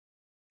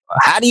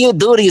How do you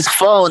do these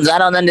phones? I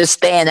don't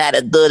understand how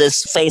to do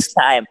this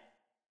FaceTime.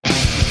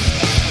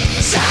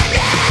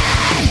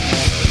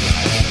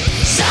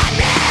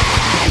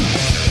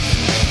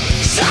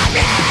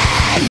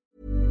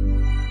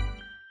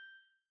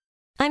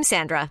 I'm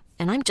Sandra,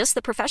 and I'm just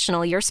the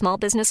professional your small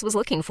business was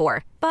looking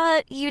for.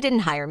 But you didn't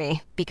hire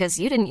me because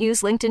you didn't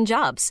use LinkedIn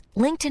Jobs.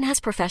 LinkedIn has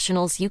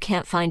professionals you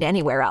can't find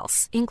anywhere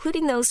else,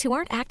 including those who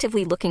aren't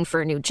actively looking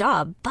for a new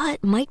job,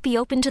 but might be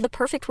open to the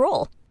perfect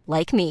role,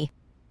 like me.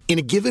 In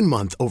a given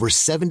month, over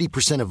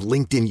 70% of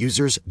LinkedIn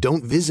users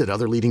don't visit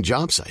other leading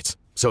job sites.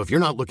 So if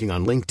you're not looking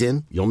on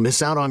LinkedIn, you'll miss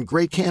out on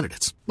great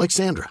candidates like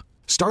Sandra.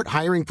 Start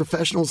hiring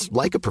professionals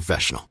like a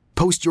professional.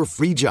 Post your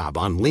free job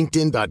on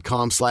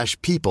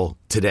linkedin.com/people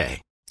today.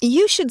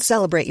 You should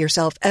celebrate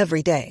yourself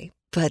every day,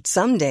 but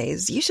some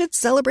days you should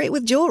celebrate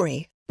with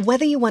jewelry.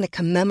 Whether you want to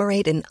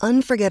commemorate an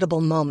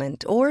unforgettable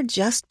moment or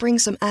just bring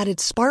some added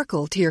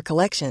sparkle to your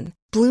collection,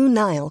 Blue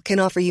Nile can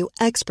offer you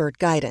expert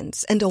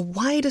guidance and a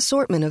wide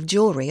assortment of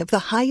jewelry of the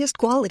highest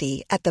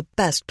quality at the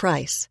best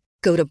price.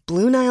 Go to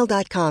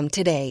BlueNile.com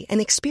today and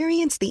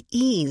experience the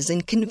ease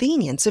and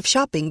convenience of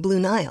shopping Blue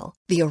Nile,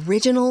 the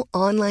original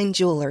online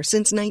jeweler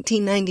since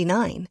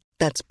 1999.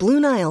 That's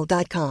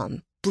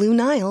BlueNile.com.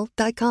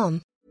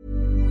 BlueNile.com.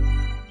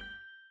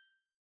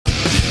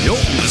 You're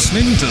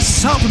listening to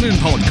Sapnin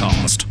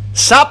Podcast.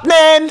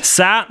 Sapnin!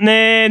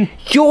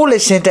 You're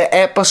listening to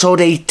episode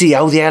 80.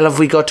 How the hell have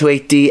we got to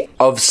 80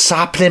 of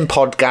Sapnin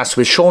Podcast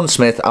with Sean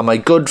Smith and my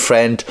good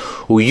friend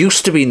who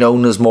used to be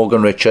known as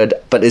Morgan Richard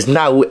but is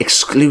now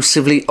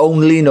exclusively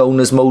only known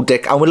as Mo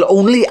Dick and will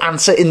only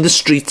answer in the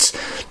streets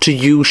to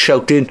you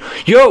shouting,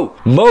 "Yo,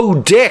 Mo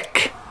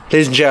Dick!"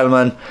 Ladies and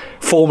gentlemen,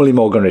 formerly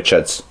Morgan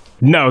Richards.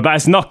 No, that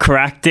is not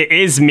correct. It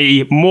is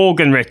me,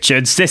 Morgan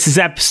Richards. This is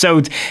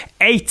episode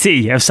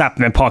 80 of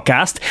Sapnin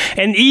Podcast.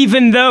 And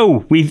even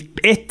though we've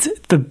hit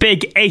the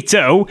big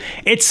 80,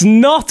 it's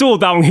not all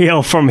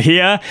downhill from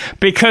here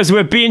because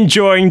we're being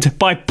joined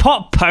by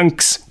pop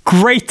punk's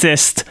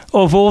greatest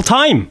of all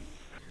time.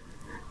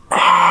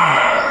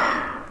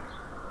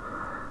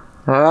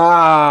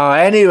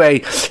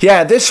 Anyway,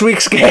 yeah, this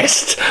week's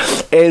guest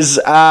is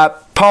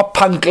pop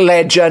punk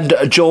legend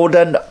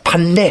Jordan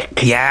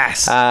Panic.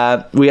 Yes.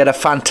 We had a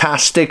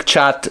fantastic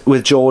chat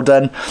with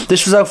Jordan.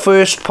 This was our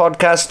first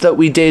podcast that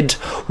we did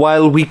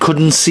while we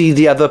couldn't see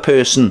the other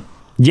person.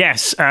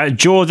 Yes,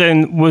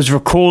 Jordan was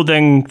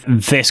recording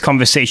this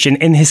conversation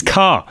in his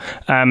car.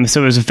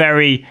 So it was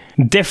very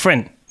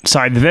different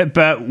side of it,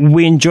 but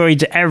we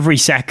enjoyed every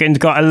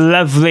second. Got a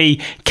lovely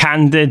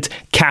candid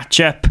catch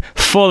up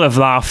full of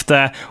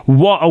laughter.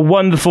 What a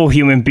wonderful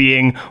human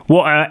being,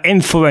 what an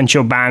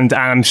influential band,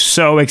 and I'm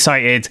so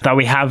excited that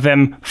we have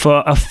them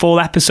for a full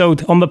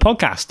episode on the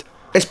podcast.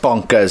 It's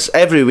bonkers.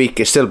 Every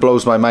week it still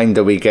blows my mind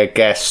that we get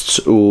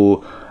guests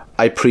who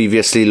I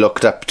previously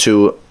looked up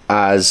to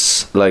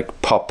as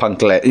like pop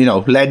punk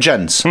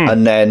legends,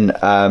 and then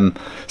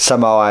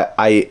somehow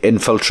I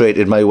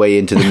infiltrated my way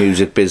into the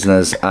music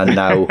business, and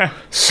now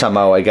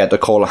somehow I get to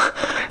call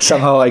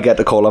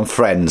them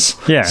friends.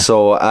 Yeah.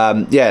 So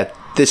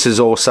this is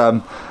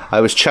awesome.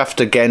 I was chuffed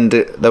again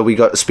that we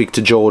got to speak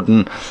to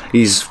Jordan.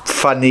 He's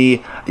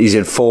funny, he's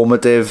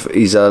informative,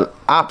 he's a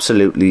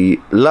absolutely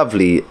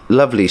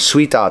lovely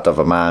sweetheart of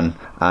a man,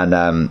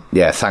 and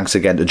thanks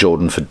again to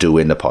Jordan for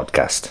doing the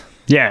podcast.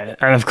 Yeah,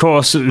 and of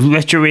course,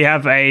 literally we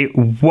have a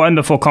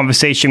wonderful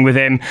conversation with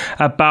him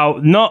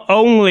about not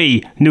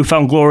only New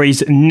Found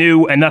Glory's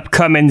new and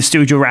upcoming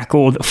studio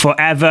record,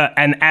 Forever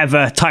and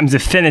Ever Times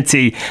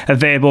Infinity,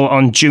 available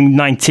on June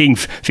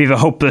 19th via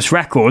Hopeless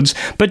Records,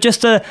 but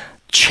just a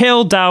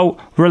chilled out,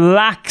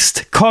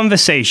 relaxed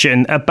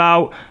conversation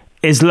about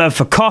his love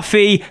for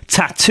coffee,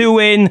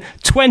 tattooing,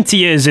 20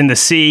 years in the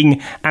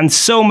scene, and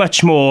so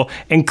much more,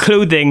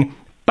 including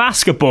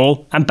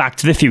basketball and Back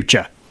to the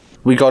Future.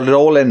 We got it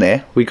all in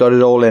there.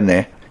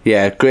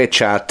 Yeah, great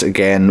chat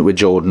again with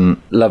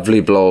Jordan. Lovely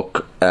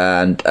bloke.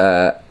 And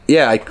I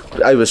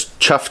was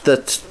chuffed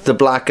that the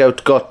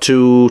Blackout got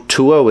to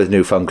tour with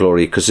New Found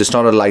Glory, because it's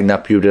not a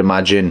lineup you'd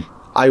imagine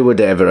I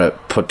would ever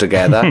put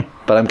together.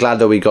 But I'm glad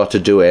that we got to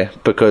do it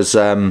because,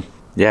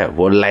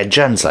 we're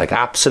legends, like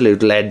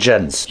absolute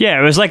legends. Yeah,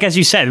 it was like, as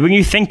you said, when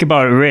you think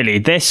about it, really,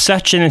 they're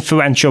such an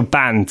influential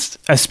band,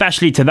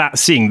 especially to that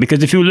scene,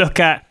 because if you look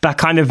at that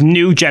kind of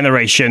new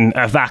generation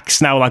of acts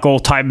now, like All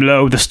Time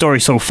Low, The Story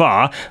So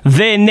Far,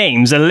 their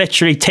names are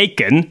literally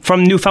taken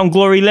from New Found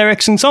Glory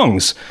lyrics and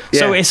songs. Yeah.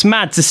 So it's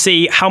mad to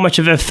see how much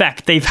of an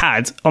effect they've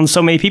had on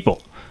so many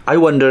people. I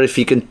wonder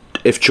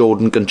if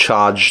Jordan can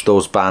charge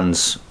those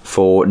bands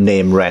for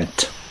name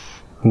rent.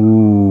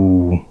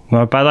 Ooh,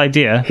 not a bad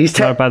idea.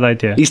 Not a bad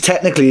idea. He's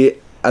technically,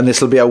 and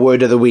this will be our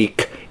word of the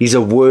week, he's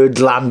a word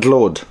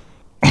landlord.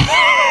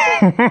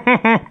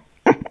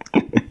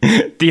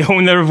 The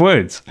owner of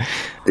words.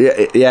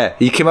 Yeah,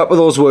 he came up with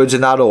those words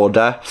in that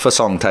order for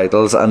song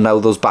titles, and now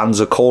those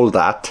bands are called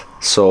that.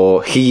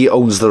 So he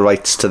owns the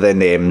rights to their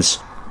names.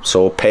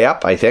 So pay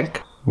up, I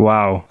think.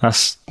 Wow,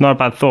 that's not a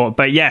bad thought.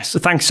 But yes,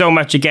 thanks so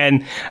much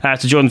again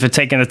to Jordan for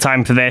taking the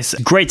time for this.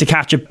 Great to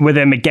catch up with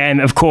him again.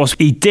 Of course,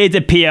 he did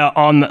appear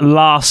on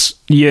last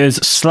year's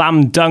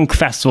Slam Dunk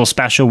Festival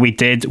special we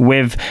did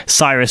with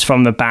Cyrus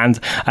from the band.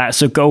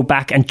 So go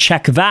back and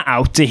check that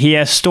out to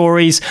hear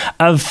stories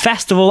of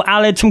Festival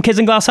Aled from Kids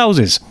in Glass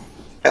Houses.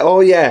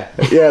 Oh yeah,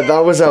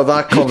 that was how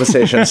that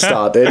conversation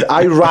started.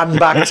 I ran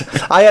back.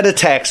 I had a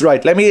text.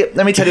 Right, let me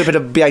tell you a bit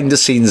of behind the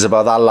scenes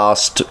about that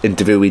last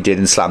interview we did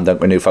in Slam Dunk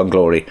with New Found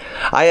Glory.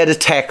 I had a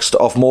text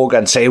off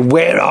Morgan saying,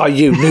 "Where are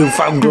you? New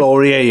Found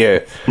Glory, are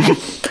you?"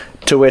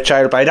 To which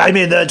I replied, "I'm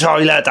in the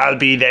toilet, I'll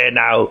be there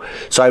now."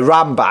 So I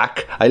ran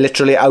back, I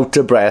literally out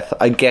of breath.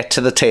 I get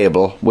to the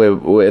table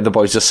where the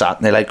boys are sat,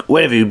 and they're like,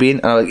 "Where have you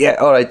been?" And I'm like, "Yeah,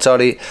 alright,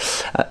 sorry."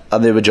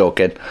 And they were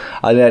joking.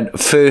 And then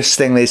first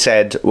thing they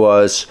said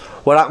was,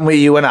 "What happened with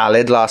you and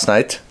Aled last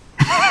night?"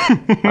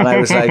 And I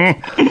was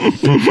like,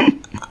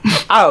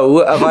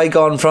 how have I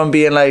gone from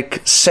being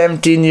like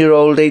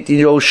 17-year-old,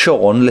 18-year-old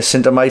Sean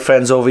listening to My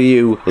Friends Over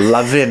You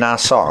loving our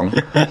song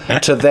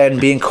to then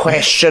being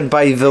questioned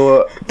by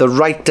the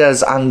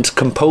writers and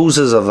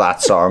composers of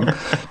that song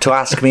to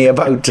ask me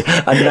about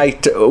a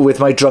night with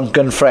my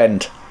drunken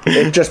friend?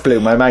 It just blew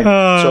my mind.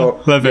 So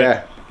love it.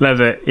 Yeah. Love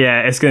it.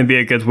 Yeah, it's going to be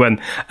a good one.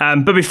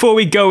 But before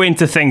we go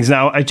into things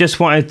now, I just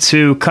wanted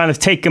to kind of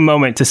take a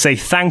moment to say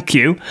thank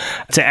you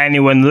to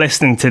anyone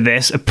listening to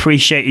this.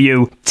 Appreciate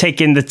you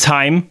taking the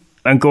time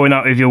and going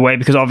out of your way,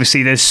 because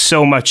obviously there's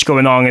so much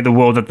going on in the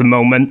world at the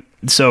moment.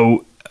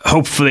 So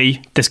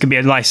hopefully this could be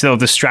a nice little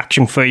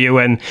distraction for you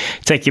and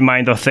take your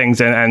mind off things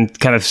and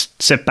kind of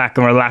sit back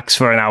and relax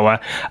for an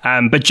hour.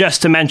 But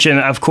just to mention,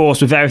 of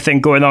course, with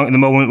everything going on at the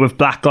moment with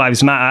Black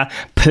Lives Matter,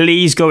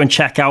 please go and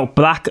check out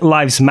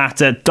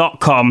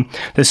blacklivesmatter.com.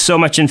 There's so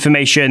much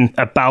information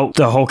about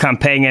the whole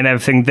campaign and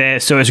everything there.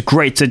 So it's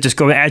great to just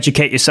go and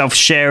educate yourself,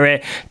 share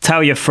it,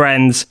 tell your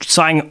friends,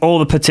 sign all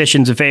the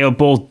petitions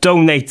available,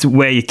 donate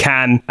where you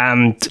can,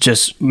 and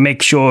just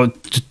make sure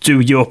to do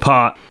your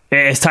part.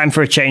 It's time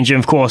for a change, and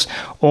of course,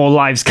 all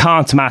lives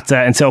can't matter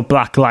until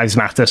Black Lives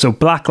Matter. So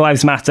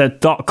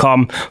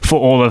blacklivesmatter.com for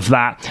all of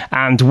that.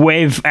 And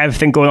with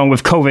everything going on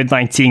with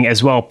COVID-19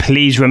 as well,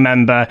 please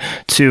remember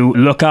to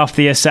look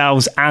after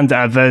yourselves and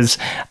others,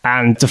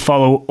 and to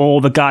follow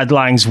all the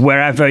guidelines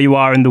wherever you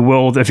are in the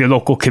world of your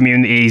local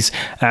communities,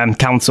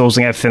 councils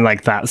and everything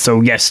like that.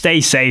 So yeah,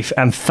 stay safe,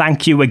 and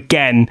thank you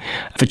again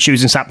for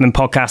choosing Sapnin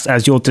Podcast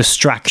as your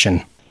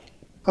distraction.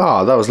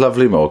 Oh, that was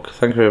lovely, Morg.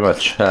 Thank you very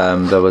much.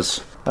 That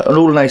was an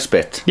all nice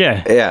bit.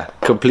 Yeah,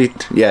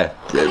 complete. Yeah,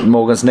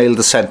 Morgan's nailed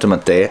the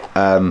sentiment there.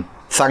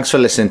 Thanks for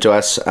listening to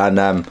us,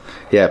 and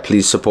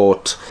please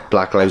support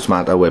Black Lives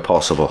Matter where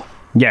possible.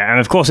 Yeah, and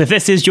of course, if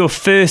this is your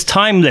first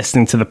time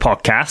listening to the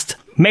podcast,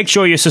 make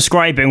sure you're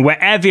subscribing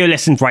wherever you're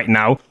listening right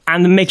now,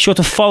 and make sure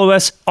to follow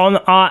us on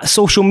our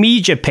social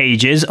media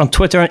pages on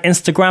Twitter and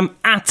Instagram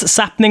at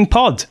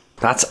SapningPod.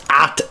 That's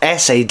at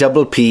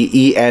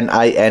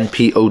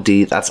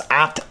SAPPENINPOD. That's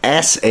at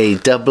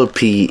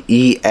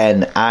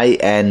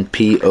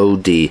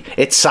SAPPENINPOD.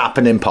 It's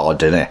Sapnin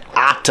Pod, isn't it?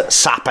 At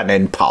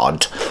Sapnin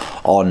Pod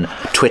on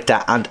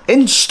Twitter and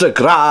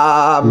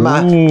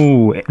Instagram.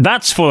 Ooh,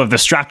 that's full of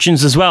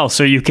distractions as well,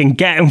 so you can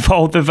get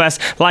involved with us,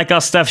 like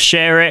our stuff,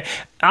 share it,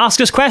 ask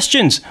us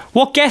questions.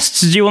 What guests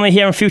do you want to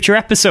hear in future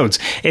episodes?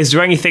 Is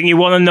there anything you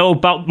want to know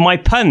about my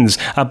puns,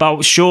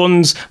 about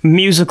Sean's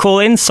musical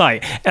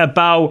insight,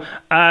 about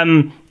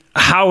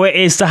how it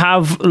is to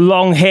have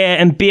long hair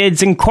and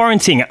beards in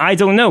quarantine? I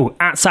don't know.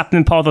 At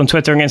SapninPod on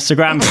Twitter and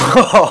Instagram.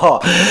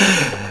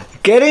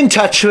 Get in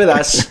touch with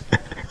us.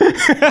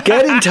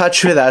 Get in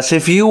touch with us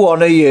if you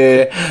want to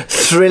hear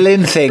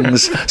thrilling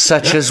things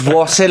such as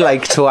what's it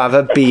like to have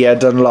a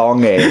beard and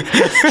long hair.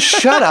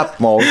 Shut up,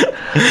 Morg.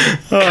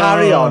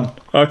 Carry on.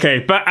 Okay,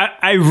 but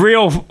a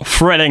real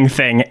thrilling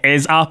thing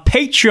is our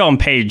Patreon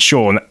page,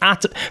 Sean,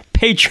 at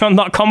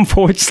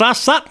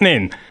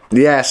patreon.com/Sapnin.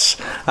 Yes.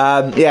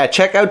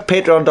 Check out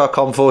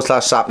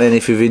patreon.com/Sapnin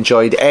if you've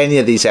enjoyed any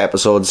of these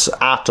episodes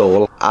at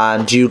all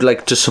and you'd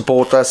like to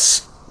support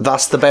us.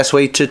 That's the best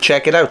way to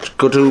check it out.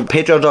 Go to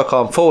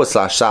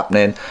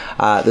patreon.com/Sapnin.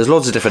 There's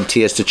loads of different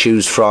tiers to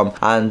choose from,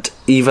 and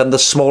even the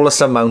smallest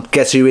amount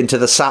gets you into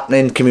the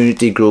Sapnin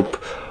community group,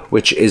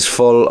 which is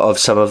full of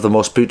some of the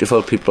most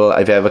beautiful people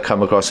I've ever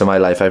come across in my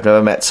life. I've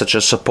never met such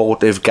a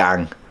supportive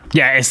gang.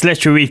 Yeah, it's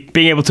literally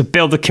being able to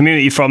build a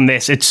community from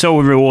this. It's so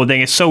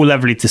rewarding. It's so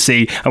lovely to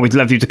see. And we'd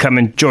love you to come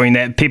and join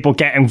it. People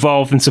get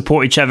involved and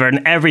support each other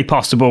in every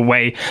possible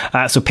way.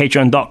 So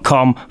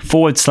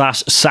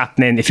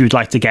patreon.com/Sapnin if you'd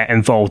like to get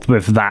involved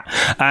with that.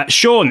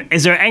 Sean,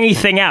 is there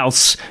anything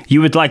else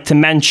you would like to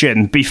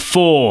mention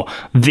before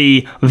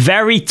the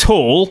very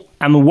tall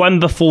and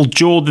wonderful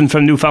Jordan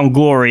from New Found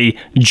Glory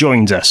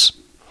joins us?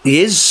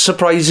 He is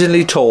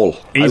surprisingly tall.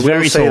 He's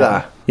very tall.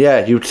 That.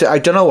 Yeah, I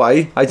don't know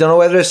why. I don't know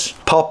whether it's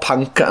pop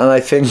punk, and I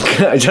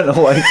don't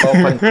know why pop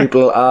punk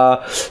people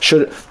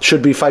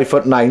should be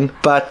 5'9",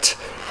 but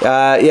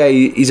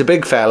he's a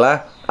big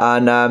fella,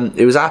 and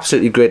it was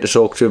absolutely great to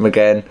talk to him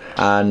again,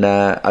 and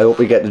I hope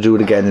we get to do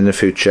it again in the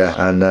future.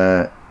 And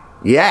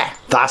Yeah,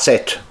 that's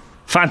it.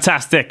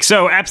 Fantastic.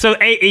 So, episode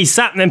 80,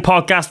 Sapnin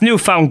Podcast,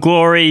 Newfound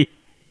Glory.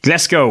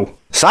 Let's go.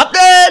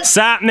 Sapnin!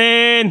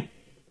 Sapnin!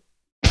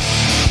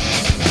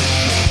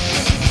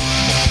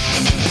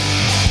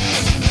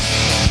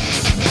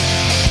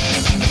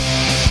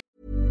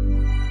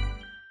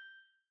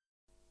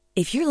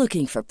 If you're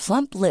looking for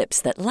plump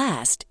lips that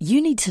last, you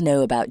need to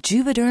know about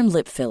Juvederm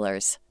lip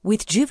fillers.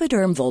 With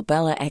Juvederm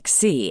Volbella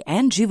XC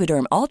and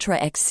Juvederm Ultra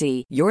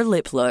XC, your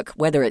lip look,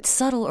 whether it's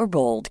subtle or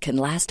bold, can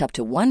last up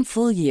to 1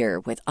 full year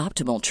with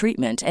optimal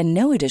treatment and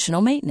no additional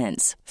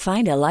maintenance.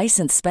 Find a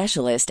licensed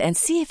specialist and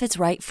see if it's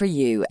right for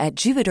you at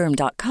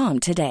Juvederm.com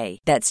today.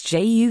 That's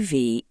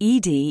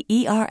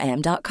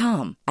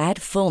JUVEDERM.com.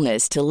 Add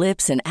fullness to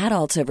lips in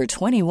adults over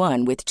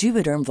 21 with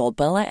Juvederm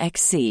Volbella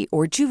XC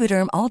or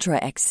Juvederm Ultra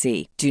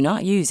XC. Do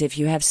not use if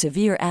you have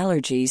severe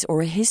allergies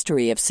or a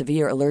history of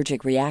severe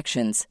allergic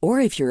reactions, or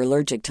if you're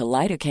allergic to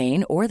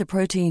lidocaine or the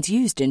proteins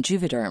used in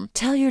Juvederm.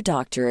 Tell your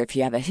doctor if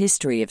you have a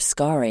history of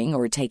scarring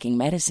or taking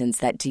medicines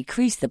that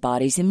decrease the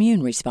body's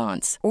immune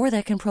response or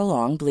that can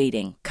prolong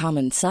bleeding.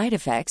 Common side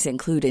effects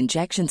include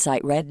injection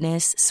site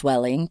redness,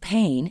 swelling,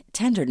 pain,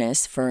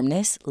 tenderness,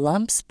 firmness,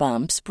 lumps,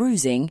 bumps,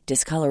 bruising,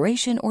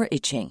 discoloration, or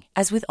itching.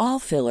 As with all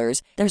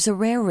fillers, there's a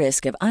rare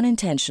risk of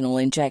unintentional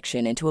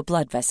injection into a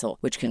blood vessel,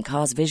 which can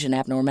cause vision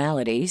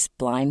abnormalities,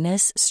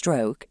 blindness,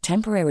 stroke,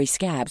 temporary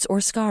scabs,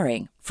 or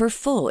scarring. For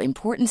full,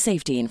 important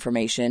safety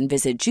information,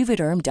 visit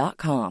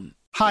Juvederm.com.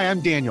 Hi,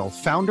 I'm Daniel,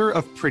 founder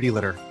of Pretty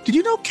Litter. Did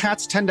you know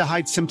cats tend to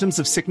hide symptoms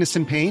of sickness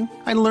and pain?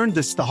 I learned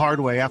this the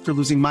hard way after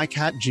losing my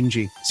cat,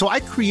 Gingy. So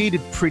I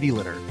created Pretty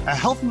Litter, a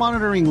health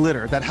monitoring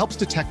litter that helps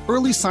detect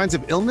early signs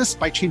of illness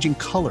by changing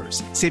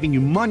colors, saving you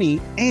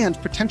money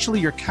and potentially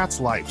your cat's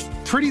life.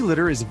 Pretty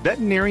Litter is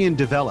veterinarian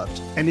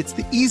developed, and it's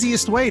the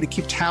easiest way to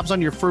keep tabs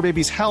on your fur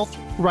baby's health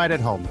right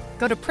at home.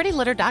 Go to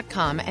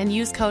prettylitter.com and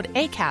use code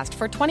ACAST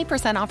for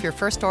 20% off your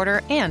first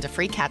order and a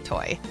free cat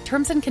toy.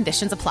 Terms and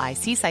conditions apply.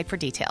 See site for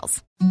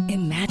details.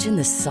 Imagine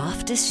the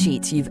softest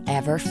sheets you've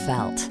ever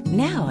felt.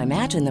 Now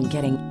imagine them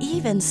getting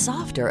even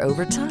softer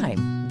over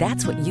time.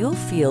 That's what you'll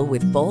feel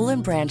with Boll &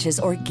 Branch's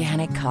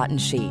organic cotton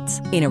sheets.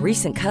 In a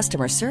recent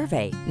customer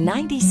survey,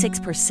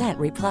 96%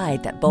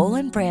 replied that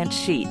Boll & Branch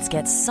sheets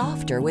get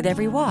softer with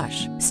every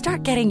wash.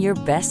 Start getting your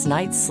best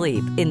night's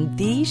sleep in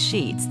these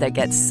sheets that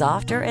get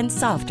softer and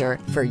softer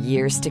for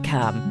years to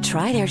come.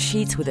 Try their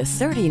sheets with a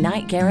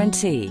 30-night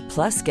guarantee.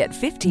 Plus, get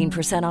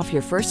 15% off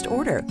your first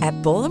order at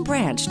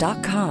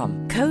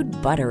bollandbranch.com. Code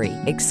BUTTERY.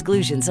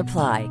 Exclusions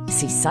apply.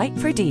 See site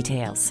for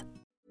details.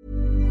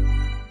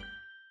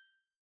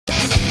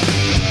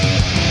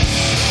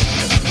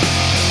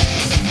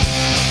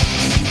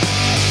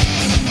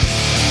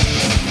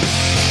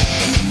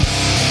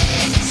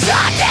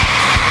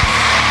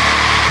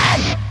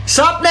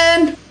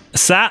 Sapnin!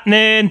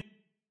 Sapnin!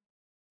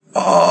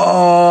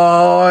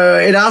 Oh,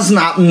 it hasn't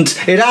happened.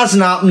 It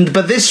hasn't happened.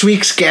 But this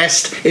week's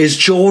guest is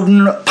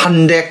Jordan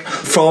Pundik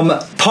from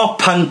pop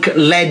punk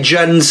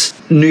legends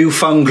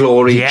Newfound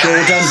Glory. Yes.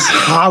 Jordan,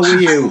 how are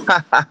you?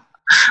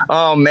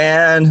 Oh,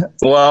 man.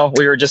 Well,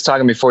 we were just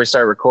talking before we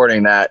started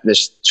recording that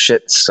this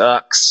shit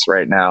sucks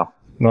right now.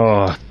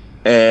 Oh,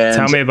 and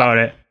tell me about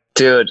it.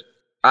 Dude,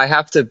 I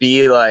have to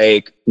be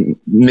like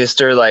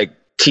Mr. like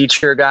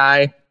teacher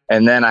guy,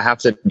 and then I have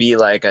to be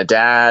like a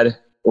dad,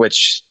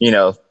 which, you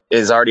know,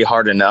 is already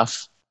hard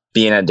enough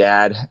being a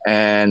dad,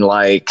 and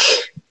like,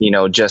 you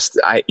know, just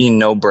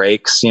no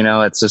breaks, you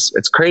know, it's just,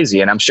 it's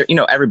crazy. And I'm sure, you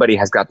know, everybody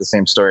has got the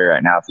same story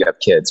right now if you have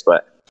kids,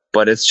 but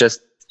it's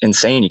just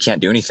insane. You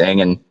can't do anything.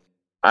 And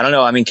I don't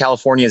know. I mean,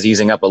 California is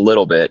easing up a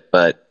little bit,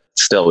 but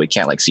still we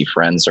can't like see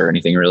friends or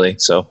anything really.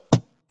 So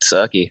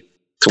sucky.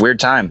 It's a weird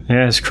time.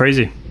 Yeah, it's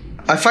crazy.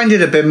 I find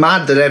it a bit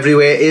mad that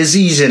everywhere is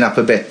easing up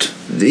a bit,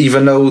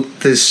 even though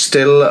there's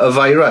still a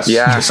virus.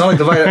 Yeah. It's not like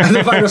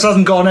the virus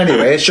hasn't gone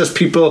anywhere. It's just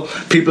people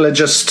are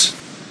just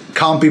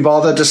can't be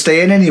bothered to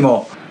stay in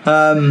anymore.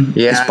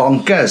 It's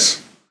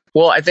bonkers.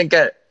 Well, I think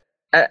that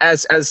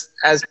as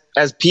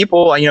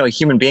people, you know,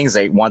 human beings,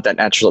 they want that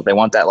natural, they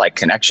want that like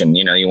connection.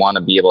 You know, you want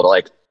to be able to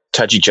like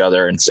touch each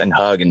other and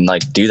hug and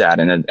like do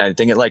that. And I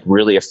think it like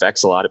really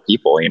affects a lot of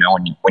people, you know,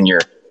 when you're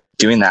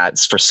doing that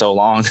for so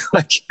long.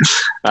 Like,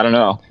 I don't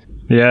know.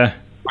 Yeah.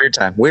 Weird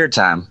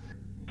time.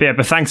 Yeah,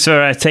 but thanks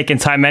for taking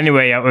time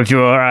anyway out of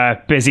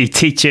your busy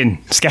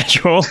teaching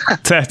schedule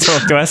to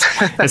talk to us.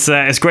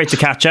 It's great to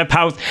catch up.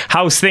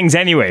 How's things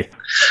anyway?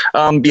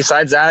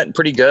 Besides that,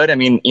 pretty good. I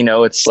mean, you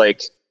know, it's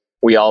like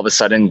we all of a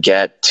sudden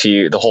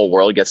the whole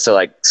world gets to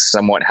like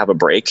somewhat have a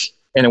break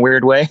in a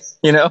weird way,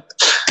 you know?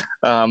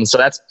 So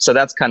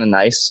that's kind of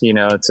nice, you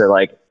know, to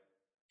like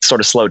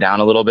sort of slow down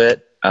a little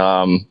bit.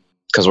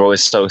 Cause we're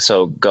always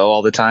so go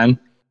all the time.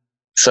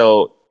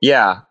 So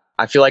yeah,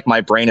 I feel like my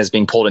brain is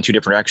being pulled in two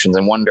different directions.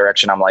 In one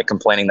direction, I'm like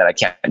complaining that I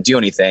can't do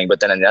anything. But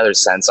then in the other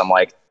sense, I'm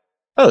like,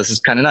 oh, this is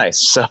kind of nice.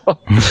 So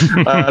I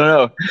don't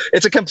know.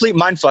 It's a complete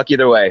mindfuck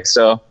either way.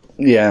 So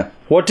yeah.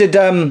 What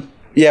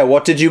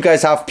did you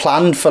guys have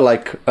planned for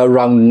like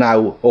around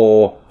now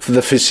or for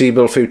the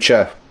foreseeable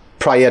future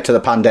prior to the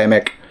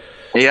pandemic?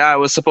 Yeah, I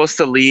was supposed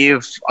to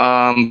leave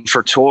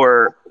for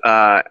tour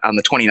on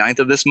the 29th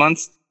of this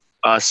month.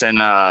 Us and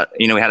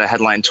we had a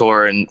headline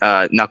tour and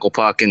Knuckle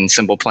Puck and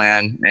Simple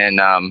Plan, and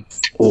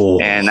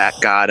that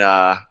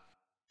got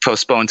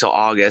postponed till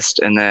August,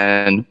 and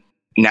then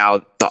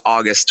now the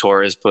August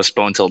tour is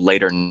postponed till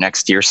later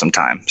next year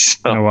sometime. So,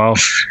 oh wow.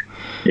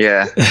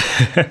 Yeah.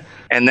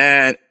 And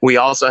then we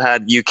also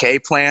had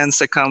UK plans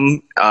to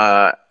come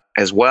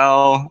as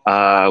well.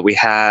 There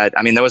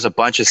was a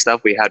bunch of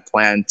stuff we had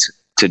planned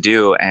to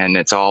do, and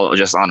it's all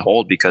just on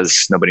hold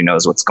because nobody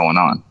knows what's going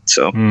on.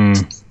 So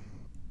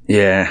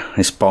yeah,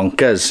 it's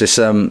bonkers.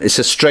 It's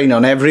a strain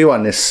on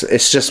everyone.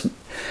 It's just,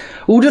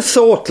 who'd have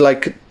thought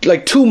like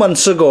 2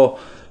 months ago,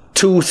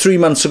 3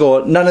 months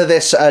ago, none of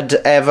this had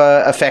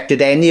ever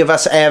affected any of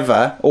us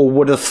ever, or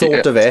would have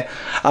thought of it.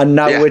 And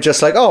now we're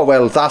just like, oh,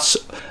 well, that's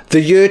the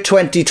year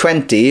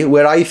 2020,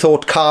 where I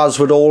thought cars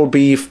would all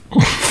be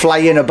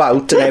flying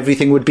about and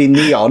everything would be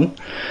neon.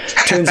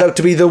 Turns out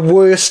to be the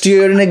worst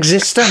year in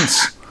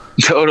existence.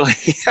 Totally.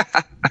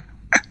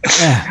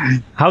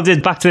 How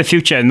did Back to the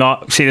Future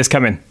not see this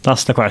coming?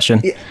 That's the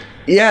question.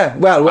 Yeah,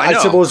 well, I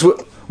suppose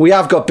we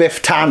have got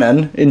Biff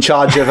Tannen in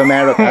charge of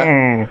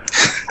America.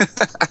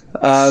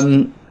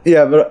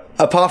 But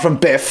apart from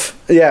Biff,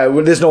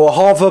 there's no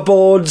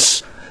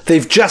hoverboards.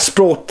 They've just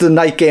brought the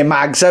Nike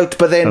mags out,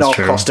 but they're not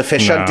cost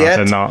efficient yet.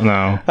 They're not,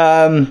 no.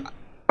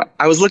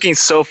 I was looking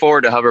so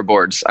forward to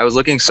hoverboards.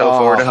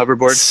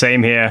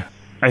 Same here.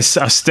 I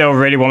still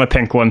really want a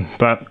pink one,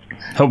 but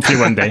hopefully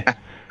one day.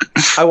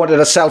 I wanted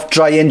a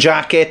self-drying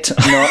jacket.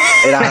 No,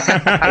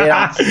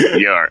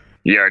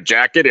 Your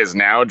jacket is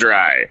now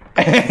dry.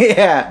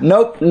 Yeah,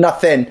 nope,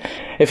 nothing.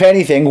 If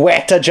anything,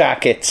 wetter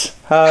jackets.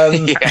 So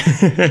you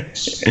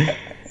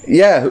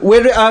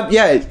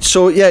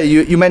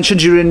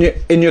mentioned you're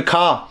in your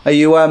car. Are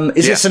you?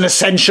 Is this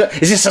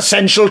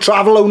essential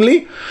travel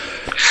only?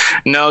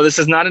 No, this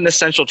is not an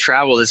essential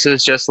travel. This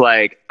is just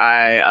like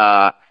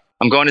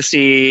I'm going to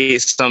see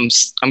I'm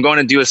going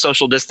to do a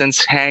social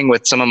distance hang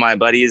with some of my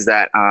buddies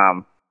that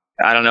I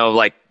don't know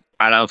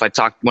if I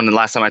talked when the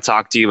last time I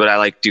talked to you, but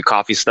I do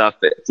coffee stuff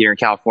here in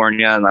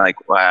California, and I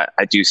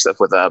do stuff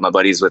with my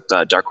buddies with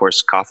Dark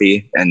Horse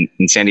Coffee in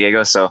San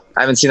Diego. So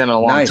I haven't seen them in a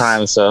long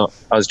time. So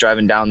I was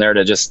driving down there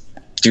to just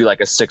do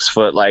a 6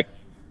 foot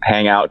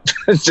hangout.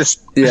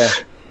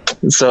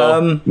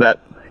 So that.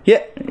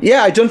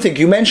 Yeah. I don't think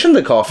you mentioned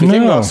the coffee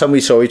thing last time we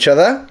saw each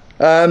other.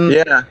 Can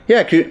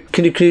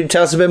you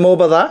tell us a bit more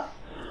about that?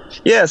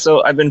 Yeah.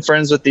 So I've been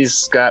friends with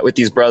these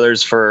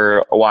brothers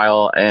for a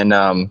while, and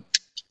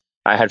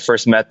I had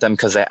first met them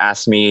because they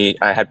asked me.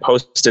 I had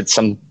posted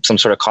some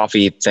sort of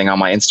coffee thing on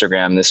my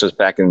Instagram. This was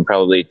back in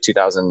probably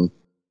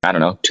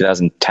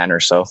 2010 or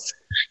so,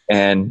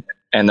 and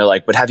they're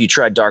like, "But have you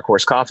tried Dark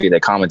Horse Coffee?" They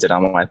commented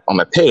on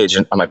my page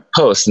and on my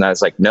post, and I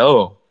was like,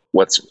 "No,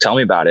 tell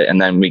me about it."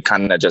 And then we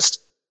kind of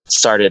just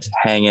started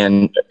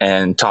hanging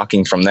and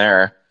talking from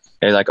there.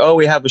 They're like, "Oh,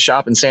 we have a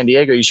shop in San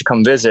Diego. You should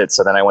come visit."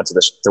 So then I went to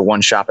the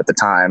one shop at the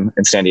time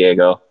in San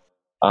Diego.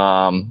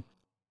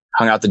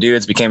 Hung out the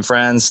dudes, became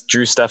friends,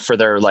 drew stuff for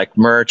their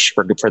merch,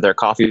 for their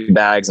coffee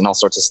bags and all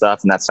sorts of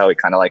stuff. And that's how we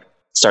kind of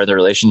started the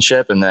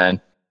relationship. And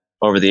then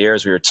over the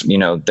years, we were,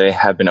 they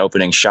have been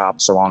opening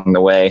shops along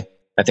the way.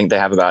 I think they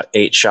have about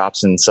 8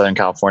 shops in Southern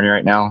California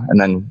right now. And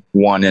then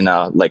one in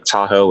Lake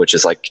Tahoe, which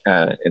is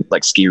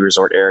ski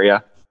resort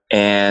area.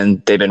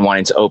 And they've been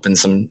wanting to open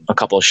a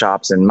couple of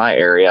shops in my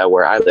area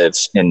where I live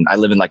in. I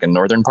live in a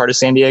northern part of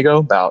San Diego,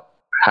 about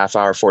half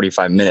hour,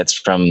 45 minutes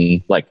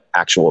from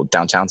actual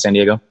downtown San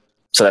Diego.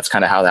 So that's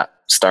kind of how that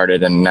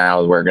started, and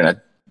now we're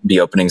gonna be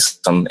opening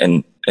some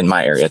in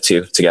my area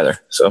too together.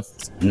 So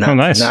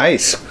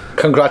nice,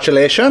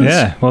 congratulations!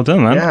 Yeah, well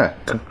done, man.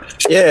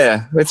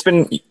 Yeah. It's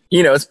been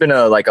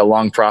a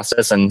long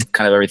process, and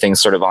kind of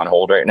everything's sort of on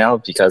hold right now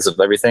because of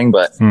everything.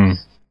 But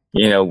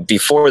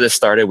before this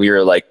started, we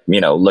were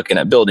looking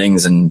at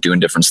buildings and doing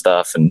different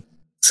stuff, and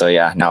so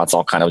now it's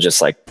all kind of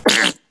just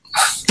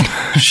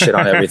shit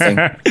on everything.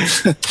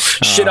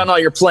 Shit on all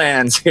your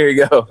plans. Here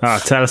you go.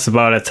 Tell us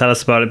about it.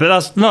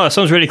 But that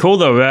sounds really cool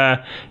though.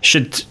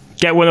 Should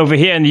get one over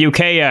here in the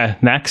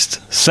UK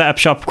next. Set up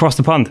shop across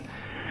the pond.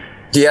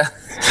 Yeah,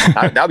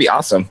 that'd be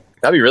awesome.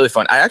 That'd be really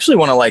fun. I actually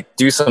want to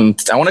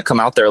I want to come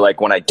out there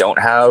when I don't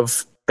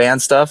have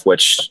band stuff, or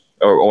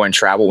when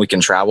we can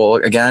travel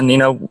again,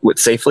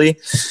 safely,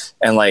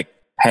 and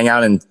hang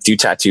out and do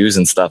tattoos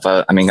and stuff.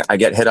 I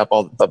get hit up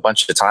a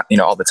bunch of time,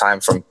 all the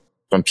time from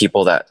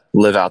people that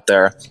live out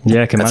there.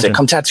 Yeah, I can imagine. Say,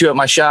 come tattoo at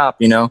my shop,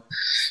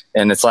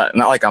 and it's not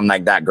like I'm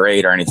that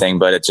great or anything,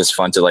 but it's just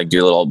fun to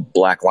do little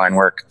black line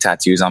work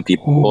tattoos on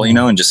people,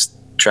 and just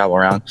travel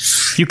around.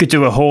 You could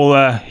do a whole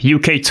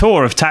UK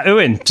tour of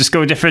tattooing. Just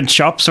go to different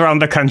shops around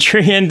the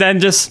country and then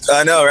just...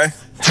 I know, right?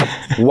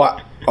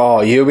 What? Oh,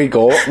 here we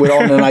go. We're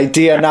on an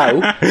idea now.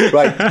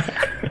 Right.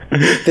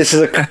 This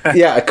is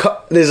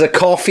there's a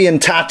coffee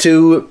and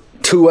tattoo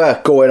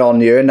tour going on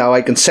here now.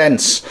 I can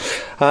sense.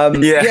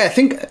 I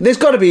think there's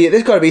got to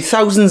be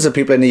thousands of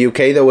people in the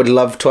UK that would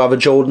love to have a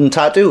Jordan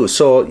tattoo.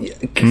 So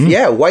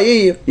why are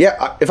you?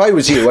 Yeah, if I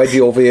was you, I'd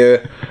be over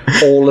here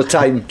all the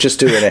time just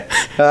doing it.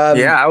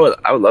 I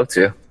would love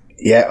to.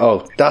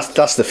 Yeah.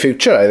 That's the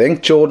future. I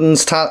think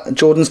Jordan's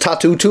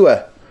tattoo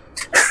tour.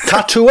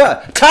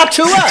 Tattooer.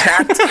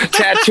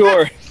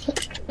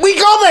 We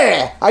got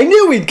there. I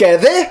knew we'd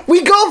get there.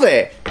 We got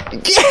there.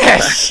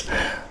 Yes.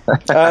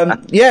 Are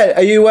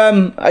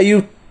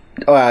you?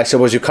 Oh, I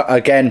suppose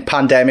again.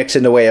 Pandemic's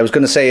in the way. I was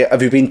going to say,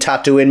 have you been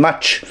tattooing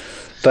much?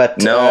 But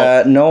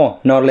no,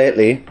 not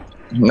lately.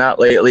 Not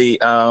lately.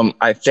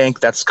 I think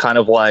that's kind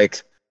of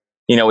like,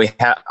 we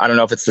have. I don't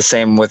know if it's the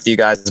same with you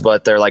guys,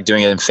 but they're like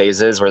doing it in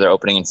phases, where they're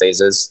opening in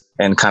phases,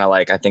 and kind of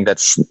like I think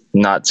that's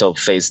not till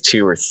phase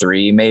 2 or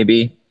 3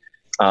 maybe,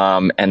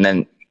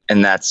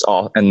 and that's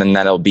all, and then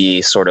that'll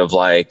be sort of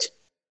like,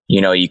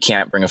 you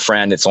can't bring a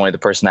friend. It's only the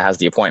person that has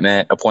the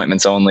appointment.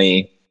 Appointments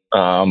only.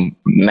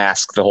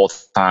 Mask the whole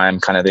time,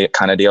 kind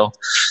of deal.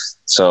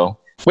 So,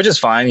 which is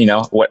fine.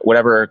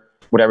 Whatever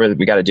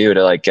we got to do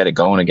to like get it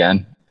going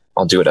again,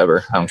 I'll do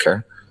whatever. I don't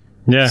care.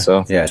 Yeah.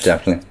 So yeah,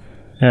 definitely.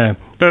 Yeah,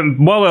 but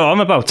while we're on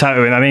about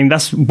tattooing, I mean,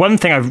 that's one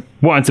thing I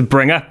wanted to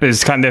bring up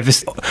is kind of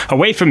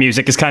away from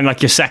music is kind of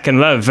like your second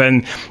love,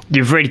 and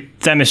you've really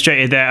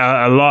demonstrated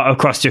that a lot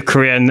across your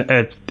career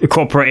and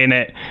incorporating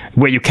it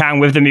where you can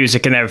with the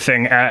music and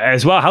everything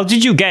as well. How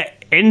did you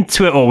get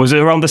into it, or was it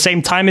around the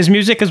same time as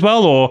music as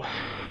well, or?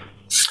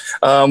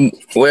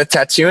 With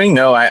tattooing,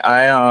 no,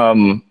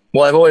 I've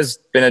always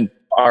been an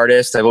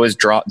artist. I've always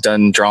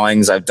done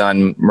drawings. I've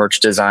done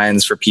merch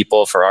designs for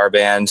people, for our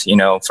band,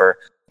 for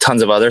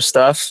tons of other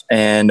stuff.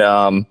 And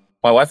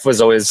my wife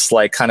was always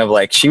like, kind of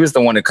like, she was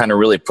the one who kind of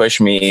really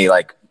pushed me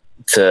like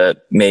to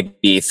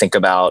maybe think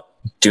about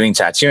doing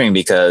tattooing,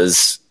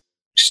 because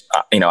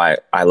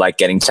I like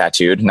getting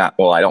tattooed.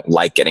 I don't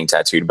like getting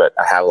tattooed, but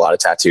I have a lot of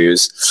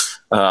tattoos.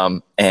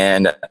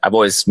 And I've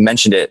always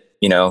mentioned it,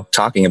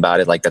 talking about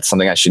it, like that's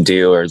something I should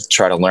do or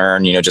try to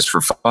learn, just for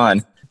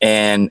fun.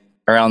 And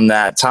around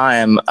that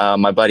time,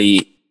 my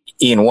buddy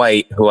Ian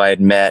White, who I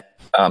had met,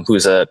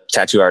 who's a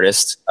tattoo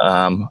artist.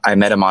 I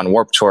met him on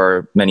Warped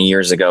Tour many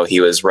years ago.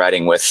 He was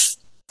riding with,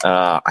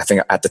 I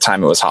think at the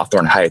time it was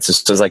Hawthorne Heights.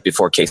 This was like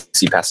before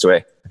Casey passed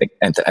away,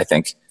 I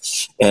think.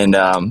 And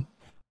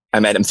I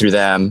met him through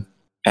them,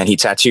 and he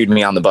tattooed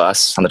me on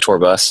the tour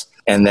bus.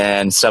 And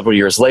then several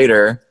years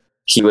later,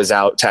 he was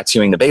out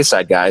tattooing the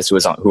Bayside guys who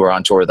were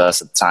on tour with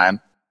us at the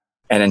time.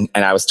 And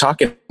I was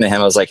talking to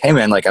him. I was like, hey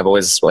man, like I've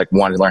always like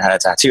wanted to learn how to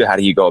tattoo. How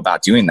do you go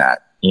about doing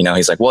that?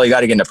 He's like, well, you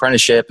got to get an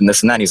apprenticeship and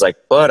this and that. And he's like,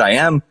 but I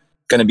am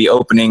going to be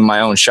opening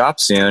my own shop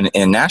soon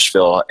in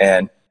Nashville.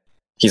 And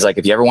he's like,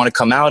 if you ever want to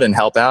come out and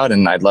help out,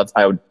 and I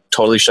would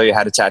totally show you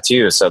how to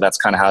tattoo. So that's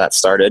kind of how that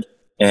started.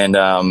 And,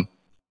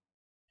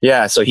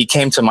 so he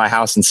came to my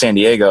house in San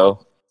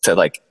Diego to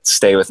like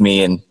stay with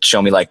me and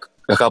show me like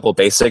a couple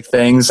basic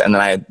things. And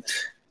then I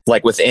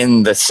like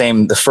within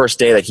the first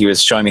day that he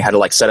was showing me how to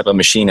like set up a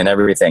machine and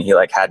everything, he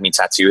like had me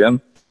tattoo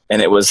him.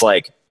 And it was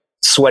like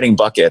sweating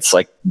buckets,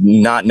 like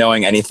not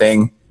knowing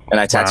anything. And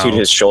I tattooed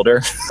his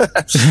shoulder.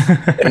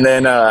 and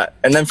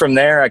then from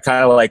there, I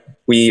kind of like,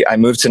 I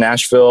moved to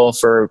Nashville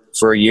for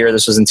a year.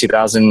 This was in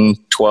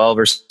 2012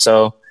 or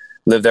so.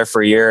 Lived there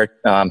for a year,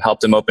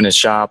 helped him open his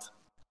shop,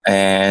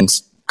 and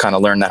kind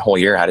of learned that whole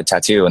year how to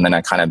tattoo. And then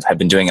I kind of have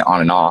been doing it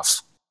on and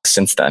off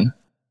since then.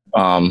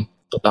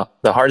 The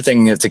hard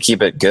thing is to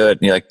keep it good,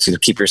 like to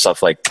keep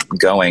yourself like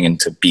going and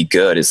to be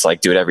good is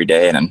like do it every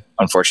day. And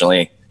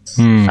unfortunately,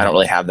 I don't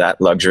really have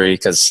that luxury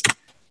because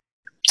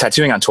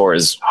tattooing on tour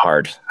is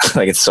hard.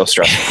 Like it's so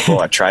stressful.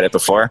 I've tried it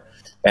before,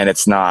 and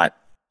it's not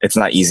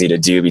easy to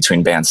do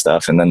between band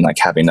stuff and then like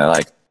having to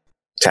like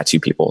tattoo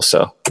people.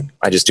 So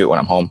I just do it when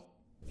I'm home.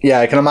 Yeah,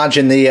 I can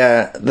imagine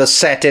the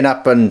setting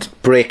up and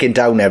breaking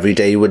down every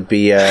day would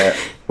be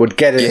would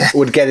get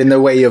in the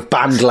way of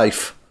band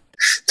life.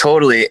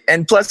 Totally.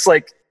 And plus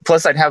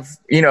I'd have,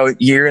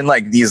 you're in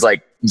like these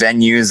like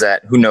venues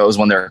that who knows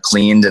when they're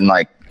cleaned, and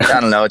like I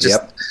don't know, it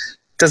just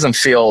doesn't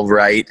feel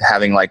right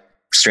having like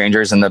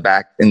strangers in the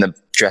back in the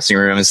dressing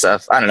room and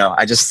stuff. I don't know.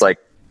 I just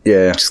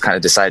just kind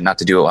of decided not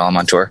to do it while I'm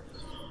on tour.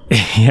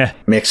 Yeah,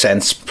 makes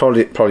sense.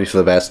 Probably for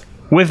the best.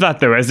 With that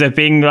though, has there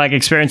been like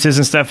experiences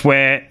and stuff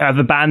where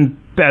the band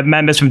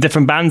members from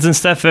different bands and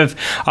stuff have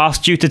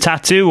asked you to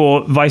tattoo,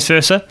 or vice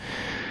versa?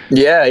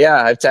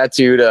 Yeah, I've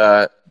tattooed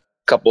a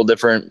couple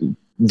different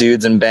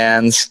dudes in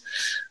bands.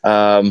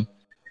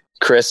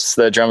 Chris,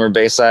 the drummer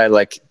Bayside,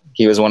 like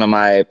he was one of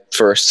my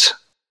first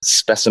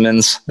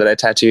specimens that I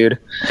tattooed.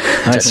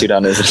 Tattooed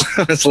on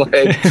his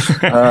leg.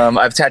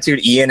 I've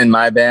tattooed Ian in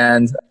my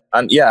band.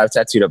 I've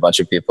tattooed a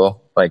bunch of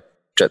people, like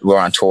we're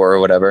on tour or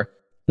whatever.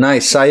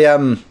 Nice.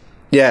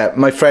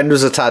 My friend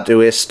was a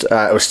tattooist,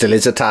 or still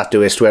is a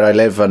tattooist where I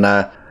live, and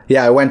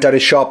I went at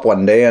his shop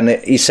one day, and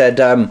he said,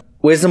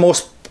 "Where's the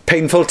most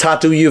painful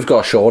tattoo you've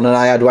got, Sean?" And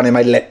I had one in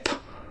my lip.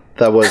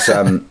 That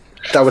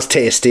was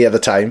tasty at the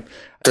time.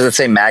 Does it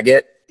say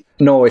maggot?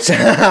 No, it's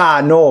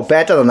no,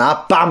 better than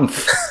that.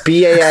 Bamf.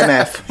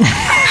 BAMF.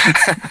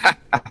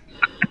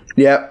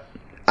 Yeah.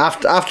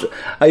 After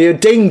I heard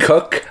Dane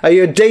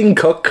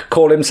Cook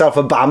call himself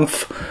a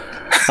Bamf.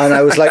 And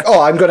I was like,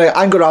 oh, I'm gonna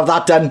have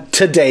that done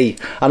today.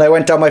 And I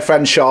went down my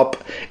friend's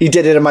shop. He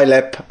did it in my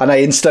lip, and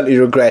I instantly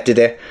regretted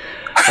it.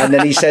 And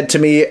then he said to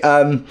me,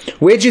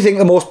 where do you think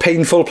the most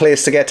painful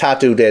place to get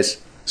tattooed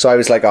is? So I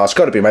was like, oh, it's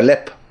got to be my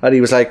lip. And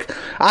he was like,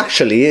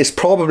 actually, it's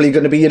probably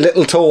going to be your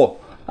little toe.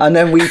 And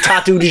then we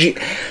tattooed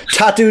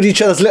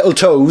each other's little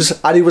toes,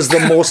 and it was the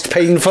most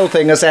painful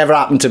thing that's ever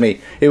happened to me.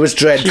 It was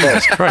dreadful.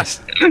 Jesus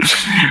Christ.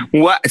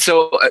 What?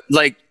 So,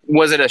 like,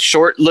 was it a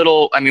short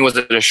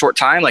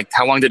time? Like,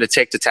 how long did it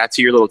take to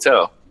tattoo your little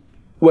toe?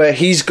 Where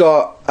he's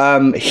got,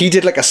 he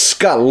did like a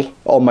skull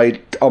on my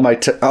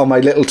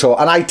little toe,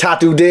 and I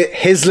tattooed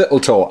his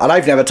little toe, and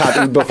I've never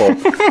tattooed before.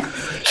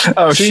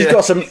 Oh, so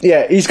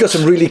shit. He's got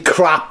some really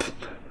crap,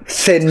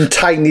 thin,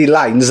 tiny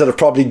lines that have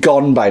probably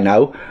gone by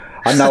now.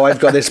 And now I've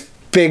got this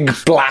big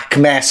black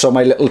mess on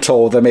my little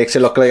toe that makes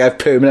it look like I've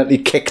permanently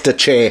kicked a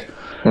chair.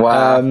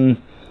 Wow.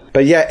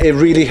 But yeah, it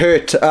really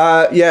hurt.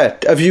 Yeah.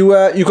 Have you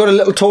got a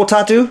little toe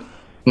tattoo?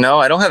 No,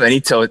 I don't have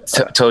any toe tats.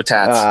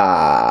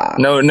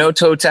 No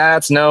toe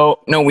tats. No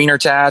wiener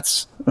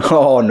tats.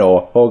 Oh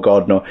no. Oh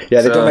God, no.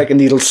 Yeah, they don't make a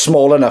needle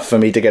small enough for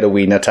me to get a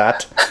wiener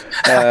tat.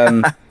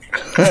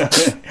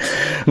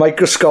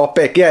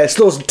 Microscopic. Yeah, it's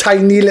those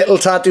tiny little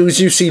tattoos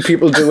you see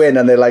people doing,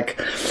 and they're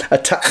like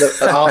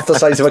half the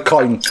size of a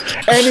coin.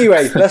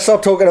 Anyway, let's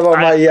stop talking about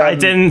I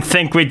didn't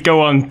think we'd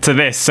go on to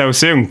this so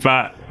soon,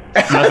 but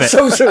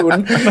so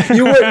soon.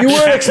 You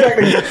were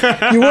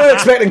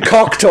expecting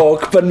cock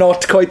talk, but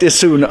not quite as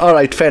soon. All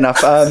right, fair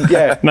enough.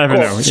 Yeah, never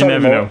know. You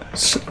never know.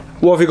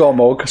 What have you got,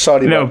 Morg?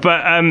 Sorry. No,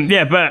 but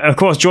of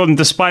course, Jordan,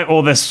 despite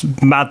all this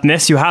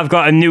madness, you have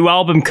got a new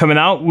album coming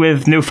out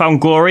with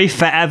Newfound Glory,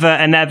 Forever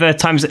and Ever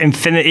times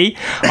Infinity,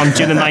 on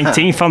June the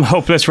 19th on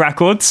Hopeless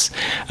Records.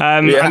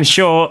 I'm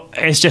sure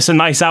it's just a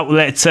nice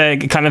outlet to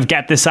kind of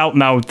get this out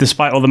now,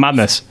 despite all the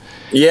madness.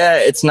 Yeah,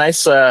 it's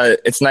nice.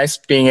 It's nice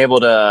being able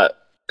to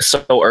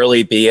so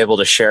early be able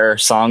to share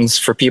songs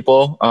for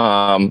people.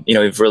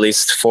 We've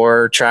released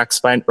 4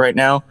 tracks right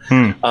now.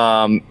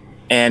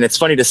 And it's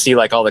funny to see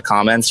like all the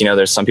comments,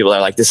 there's some people that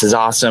are like, this is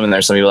awesome. And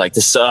there's some people like,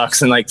 this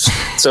sucks. And like,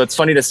 so it's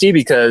funny to see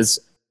because,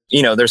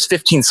 there's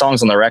 15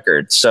 songs on the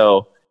record.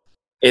 So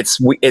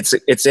it's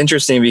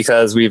interesting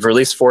because we've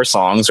released 4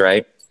 songs,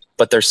 right?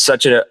 But there's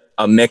such a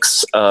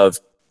mix of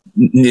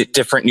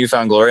different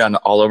Newfound Glory on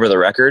all over the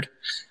record.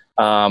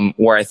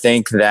 Where I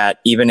think that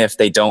even if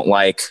they don't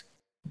like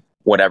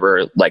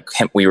whatever, like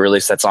we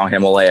released that song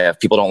Himalaya, if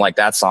people don't like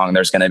that song,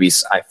 I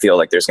feel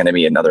like there's going to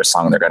be another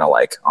song they're going to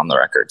like on the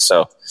record.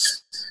 So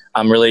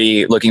I'm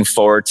really looking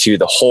forward to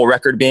the whole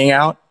record being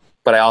out,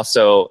 but I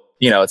also,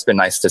 it's been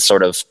nice to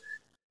sort of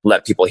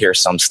let people hear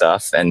some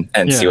stuff and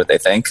see what they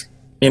think,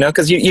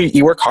 cause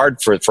you work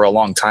hard for a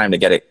long time to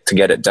get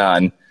it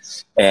done,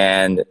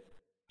 and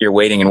you're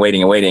waiting.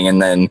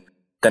 And then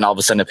all of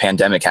a sudden a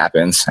pandemic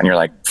happens and you're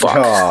like, fuck.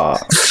 Oh,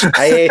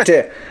 I hate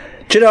it.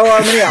 Do you know how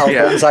many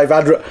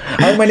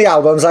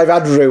albums I've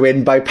had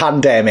ruined by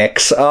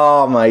pandemics?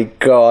 Oh my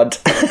God.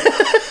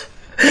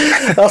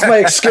 That's my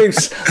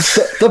excuse.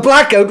 The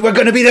Blackout were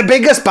going to be the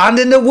biggest band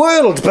in the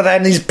world, but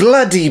then these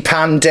bloody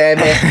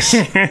pandemics.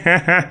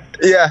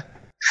 Yeah.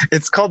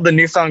 It's called the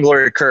Newfound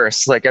Glory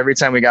curse. Like every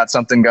time we got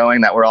something going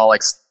that we're all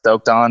like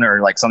stoked on,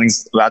 or like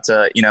something's about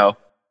to,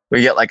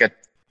 we get like a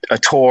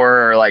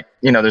tour, or like,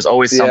 there's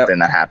always something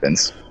that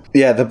happens.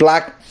 Yeah,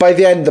 by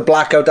the end, the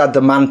Blackout had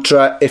the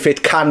mantra, if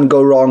it can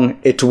go wrong,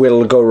 it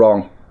will go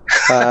wrong.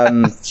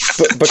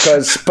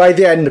 Because by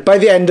the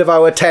end of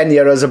our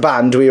tenure as a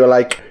band, we were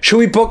like, should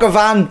we book a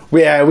van?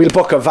 Yeah, we'll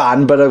book a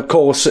van, but of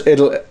course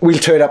we'll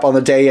turn up on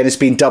the day and it's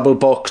been double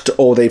booked,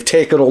 or they've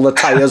taken all the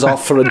tyres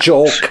off for a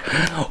joke,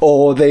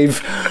 or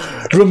they've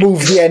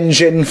removed the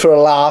engine for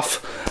a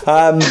laugh.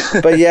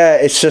 But yeah,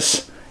 it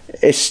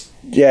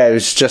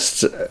was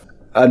just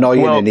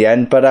annoying in the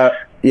end. But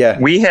yeah,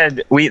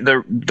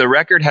 the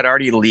record had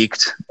already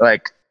leaked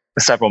like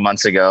several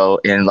months ago,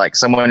 in like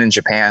someone in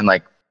Japan,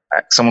 like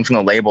someone from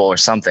the label or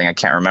something, I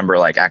can't remember,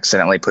 like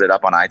accidentally put it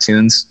up on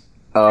iTunes.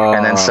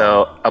 And then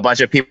so a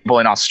bunch of people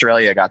in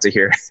Australia got to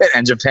hear it,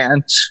 and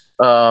Japan.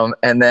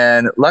 And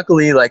then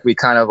luckily, like we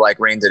kind of like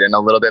reined it in a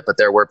little bit, but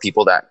there were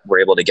people that were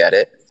able to get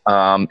it.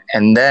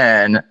 And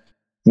then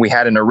we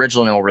had an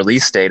original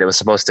release date. It was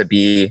supposed to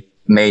be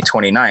May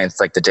 29th,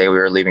 like the day we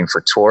were leaving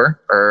for tour,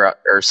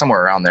 or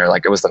somewhere around there.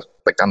 Like it was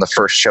on the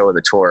first show of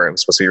the tour, it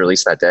was supposed to be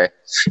released that day.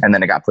 And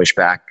then it got pushed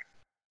back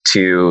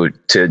to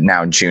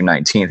now June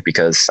 19th,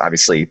 because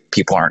obviously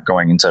people aren't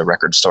going into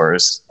record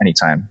stores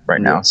anytime right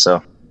now.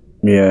 So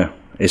yeah,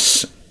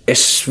 it's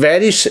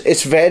very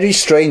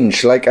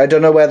strange. Like, I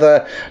don't know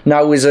whether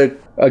now is a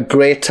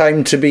great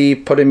time to be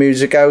putting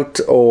music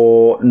out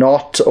or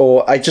not,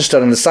 or I just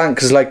don't understand,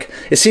 because like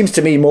it seems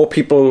to me more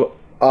people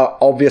are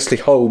obviously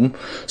home,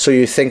 so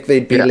you think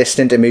they'd be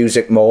listening to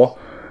music more,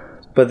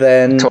 but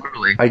then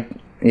totally.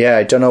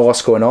 I don't know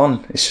what's going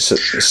on. It's just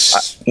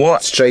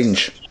it's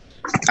strange.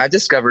 I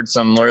discovered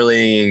some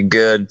really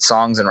good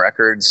songs and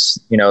records,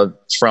 you know,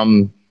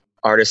 from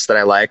artists that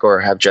I like or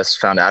have just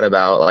found out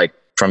about, like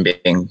from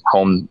being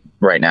home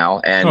right now.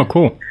 And oh,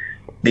 cool.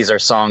 These are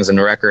songs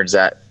and records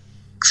that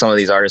some of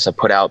these artists have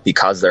put out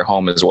because they're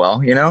home as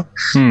well, you know?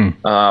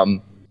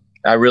 I'm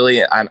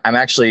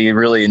actually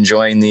really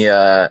enjoying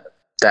the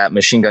that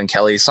Machine Gun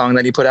Kelly song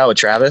that he put out with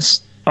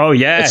Travis. Oh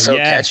yeah, it's so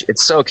catchy.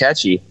 It's so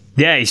catchy.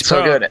 Yeah, he's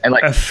so good. And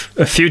like a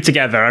few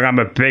together. I'm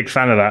a big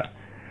fan of that.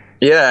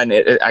 Yeah, and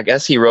I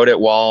guess he wrote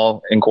it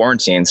while in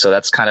quarantine, so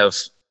that's kind of,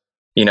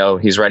 you know,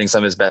 he's writing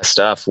some of his best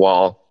stuff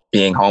while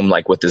being home,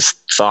 like with his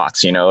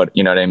thoughts. You know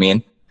what I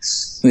mean?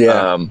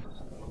 Yeah.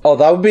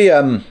 That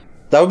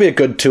would be a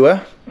good tour.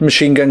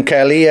 Machine Gun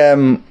Kelly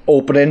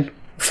opening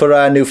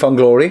for Newfound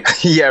Glory.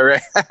 Yeah,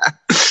 right.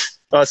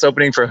 Oh, it's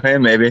opening for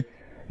him, maybe.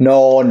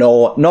 No,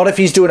 not if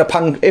he's doing a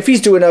punk. If he's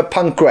doing a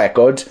punk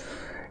record,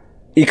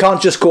 he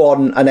can't just go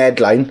on an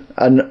headline,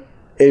 and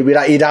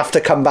he'd have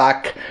to come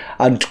back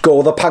and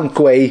go the punk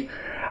way,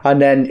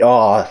 and then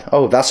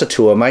that's a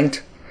tour,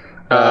 mind.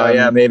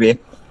 Yeah, maybe.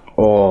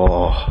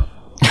 Oh.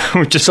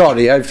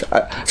 Sorry,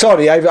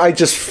 I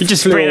just you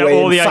just bring out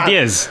all the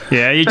ideas.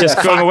 Yeah, you're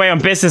just going away on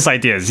business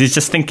ideas. He's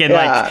just thinking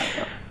like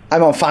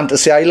I'm on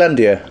Fantasy Island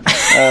here.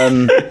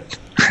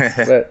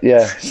 But,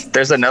 yeah,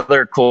 there's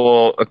another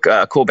cool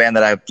band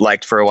that I've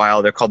liked for a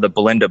while. They're called the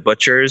Belinda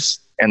Butchers,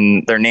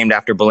 and they're named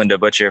after Belinda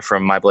Butcher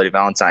from My Bloody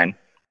Valentine.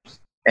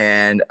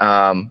 And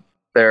I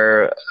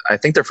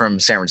think they're from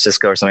San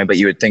Francisco or something, but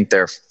you would think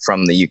they're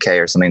from the UK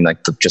or something, like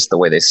just the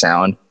way they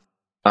sound.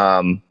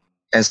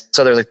 And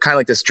so they're kind of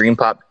like this dream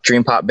pop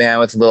band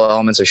with little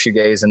elements of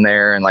shoegaze in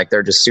there, and like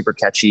they're just super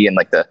catchy. And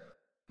like the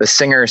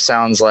singer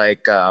sounds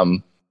like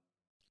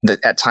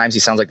at times he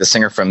sounds like the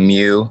singer from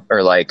Mew,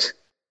 or like,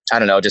 I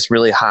don't know, just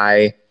really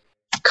high,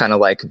 kind of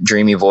like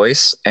dreamy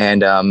voice.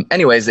 And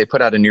anyways, they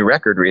put out a new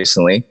record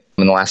recently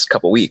in the last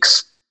couple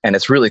weeks, and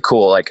it's really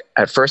cool. Like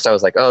at first I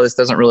was like, oh, this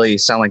doesn't really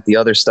sound like the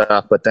other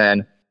stuff, but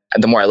then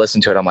the more I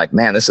listened to it, I'm like,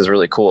 man, this is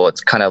really cool.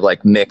 It's kind of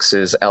like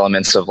mixes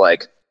elements of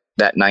like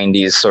that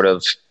 90s sort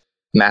of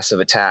Massive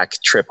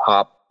Attack, trip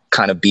hop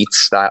kind of beats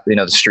style, you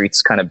know, the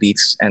streets kind of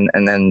beats, and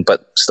then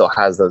but still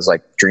has those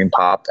like dream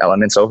pop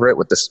elements over it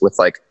with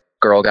like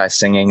girl guys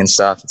singing and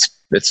stuff.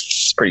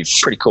 It's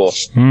pretty cool.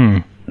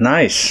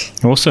 Nice,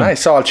 awesome.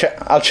 Nice. So I'll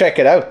check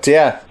it out.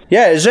 Yeah.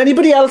 Is there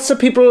anybody else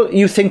that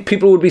you think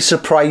people would be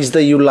surprised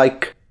that you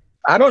like?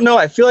 I don't know.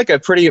 I feel like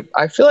I've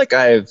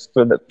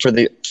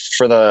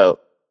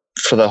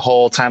for the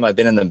whole time I've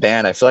been in the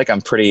band, I feel like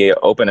I'm pretty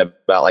open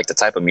about like the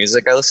type of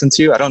music I listen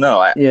to. I don't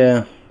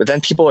know. But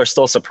then people are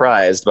still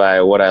surprised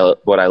by what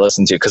I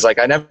listen to, because like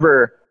I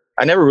never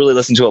really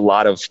listened to a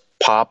lot of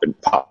pop and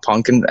pop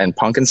punk and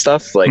punk and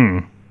stuff. Like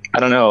I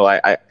don't know.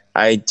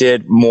 I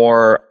did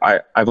more.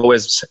 I've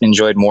always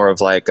enjoyed more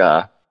of like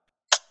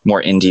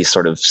more indie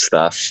sort of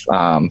stuff.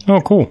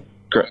 Oh, cool.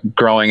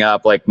 Growing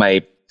up, like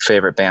my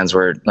favorite bands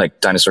were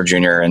like Dinosaur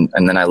Jr. and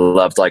then I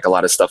loved like a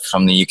lot of stuff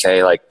from the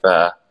UK,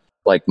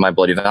 like My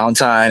Bloody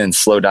Valentine and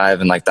Slow Dive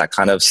and like that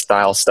kind of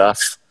style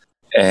stuff.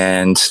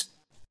 And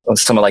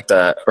some of like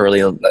the early,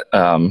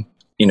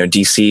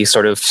 DC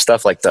sort of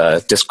stuff, like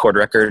the Discord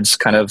records,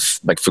 kind of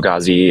like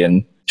Fugazi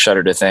and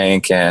Shudder to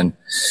Think. And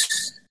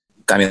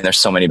I mean, there's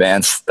so many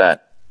bands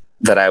that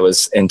I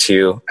was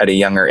into at a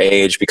younger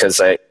age, because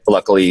I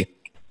luckily,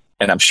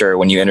 and I'm sure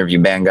when you interview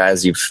band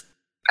guys,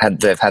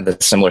 they've had the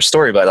similar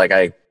story, but like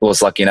I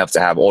was lucky enough to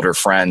have older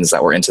friends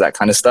that were into that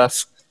kind of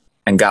stuff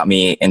and got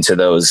me into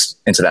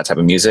that type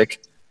of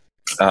music.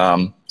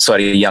 So at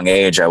a young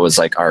age, I was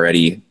like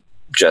already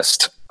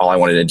just, all I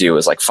wanted to do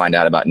was like find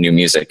out about new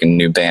music and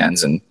new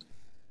bands and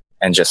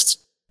just,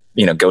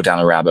 you know, go down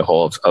a rabbit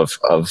hole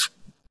of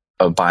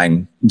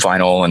buying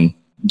vinyl and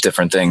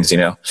different things, you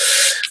know?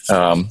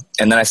 And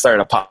then I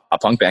started a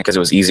punk band because it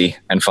was easy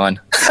and fun.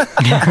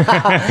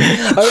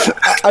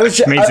 I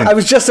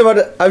was just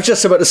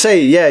about to say,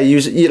 yeah,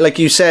 you like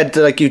you said,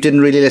 like you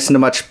didn't really listen to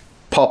much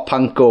pop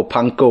punk or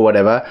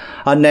whatever,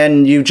 and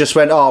then you just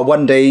went,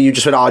 one day you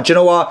just went, do you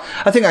know what,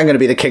 I think I'm going to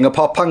be the king of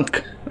pop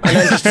punk, and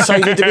then just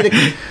decided to be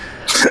the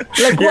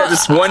like, yeah,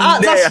 just one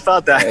day I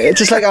thought that. It's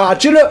just like,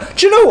 do you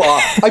know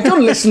what, I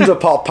don't listen to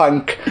pop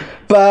punk,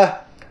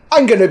 but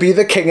I'm going to be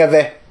the king of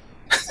it.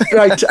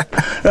 Right.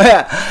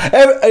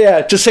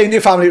 Just saying to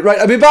your family, right,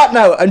 I'll be back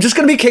now, I'm just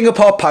going to be king of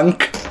pop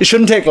punk, it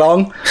shouldn't take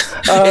long.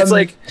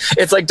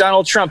 It's like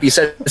Donald Trump, he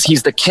says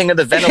he's the king of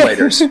the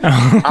ventilators.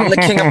 I'm the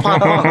king of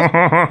pop punk.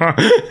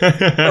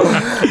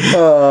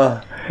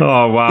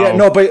 Oh wow. Yeah,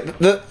 no, but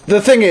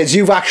the thing is,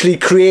 you've actually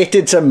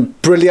created some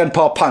brilliant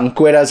pop punk,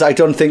 whereas I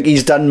don't think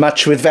he's done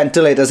much with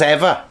Ventilators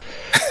ever.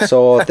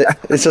 So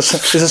there's a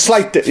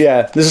slight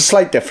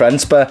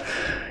difference, but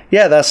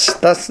yeah,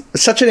 that's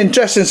such an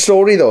interesting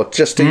story though,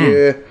 just to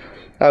hear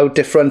how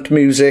different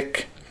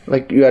music,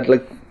 like you had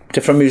like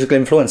different musical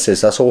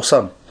influences. That's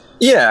awesome.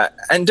 Yeah,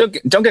 and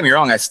don't get me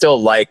wrong, I still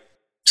like,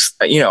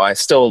 I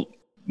still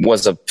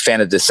was a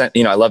fan of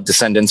I loved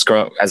Descendants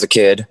as a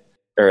kid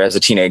or as a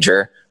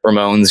teenager,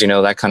 Ramones,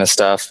 that kind of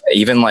stuff.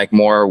 Even like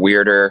more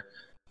weirder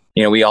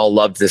we all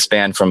loved this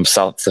band from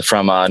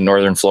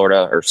northern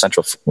Florida or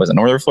central. Was it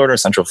northern Florida or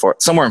central Florida?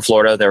 Somewhere in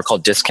Florida. They were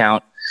called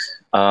Discount.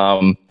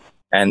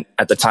 And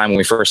at the time when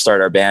we first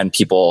started our band,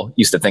 people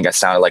used to think I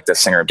sounded like the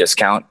singer of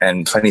Discount.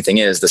 And funny thing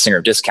is, the singer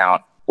of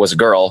Discount was a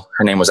girl.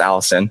 Her name was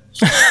Allison.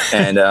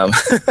 And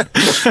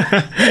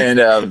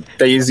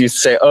they used to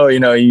say, "Oh,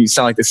 you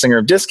sound like the singer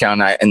of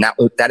Discount." And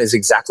that is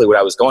exactly what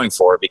I was going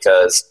for,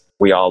 because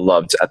we all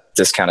loved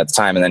Discount at the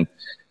time. And then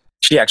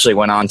she actually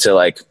went on to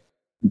like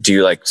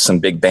do like some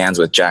big bands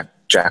with Jack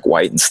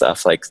White and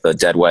stuff, like the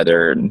Dead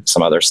Weather and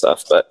some other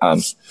stuff. But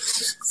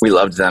we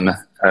loved them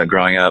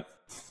growing up.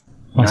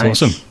 That's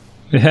awesome.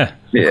 Yeah,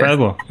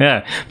 incredible.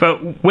 Yeah.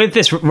 But with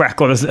this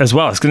record as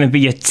well, it's going to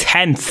be your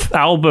 10th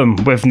album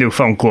with New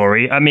Found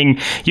Glory. I mean,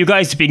 you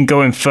guys have been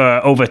going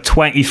for over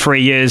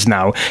 23 years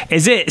now.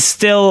 Is it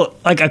still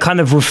like a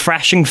kind of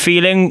refreshing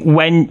feeling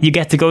when you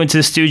get to go into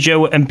the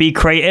studio and be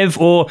creative?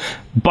 Or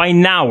by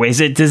now, does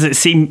it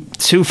seem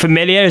too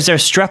familiar? Is there a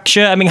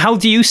structure? I mean, how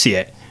do you see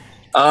it?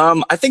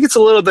 I think it's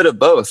a little bit of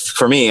both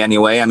for me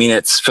anyway. I mean,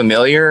 it's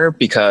familiar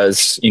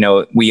because,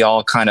 we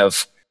all kind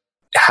of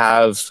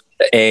have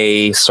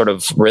a sort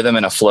of rhythm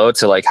and a flow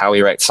to like how we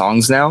write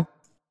songs now.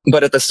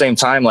 But at the same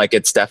time, like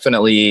it's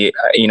definitely,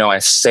 I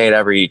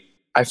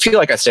feel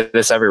like I say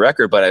this every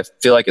record, but I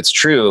feel like it's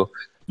true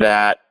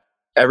that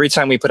every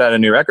time we put out a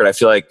new record, I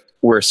feel like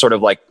we're sort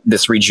of like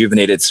this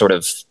rejuvenated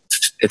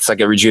it's like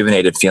a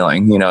rejuvenated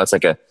feeling, it's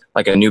like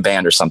a new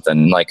band or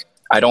something. Like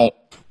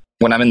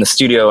when I'm in the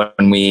studio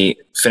and we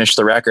finish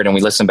the record and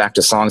we listen back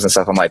to songs and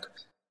stuff, I'm like,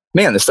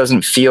 man, this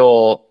doesn't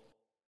feel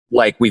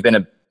like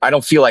I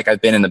don't feel like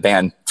I've been in the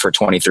band for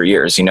 23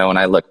 years, and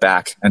I look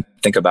back and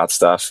think about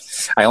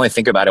stuff. I only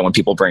think about it when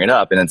people bring it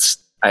up, and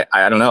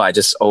I don't know. I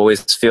just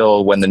always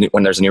feel when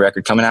there's a new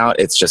record coming out,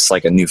 it's just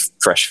like a new,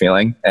 fresh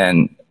feeling.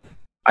 And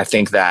I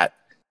think that,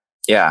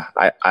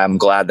 I'm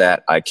glad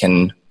that I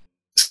can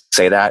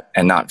say that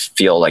and not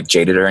feel like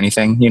jaded or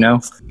anything,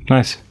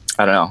 Nice.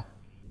 I don't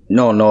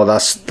know. No,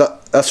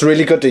 that's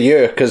really good to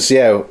hear, because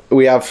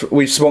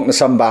we've spoken to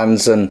some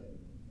bands, and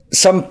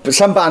some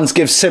bands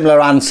give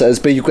similar answers,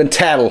 but you can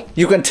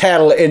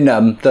tell in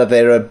them that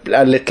they're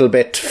a little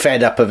bit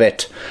fed up of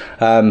it.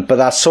 But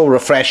that's so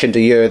refreshing to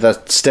hear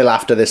that still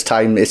after this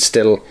time, it's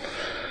still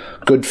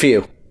good for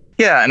you.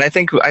 Yeah, and I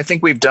think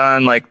we've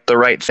done like the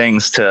right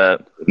things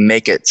to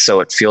make it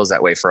so it feels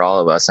that way for all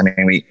of us. I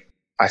mean,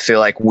 I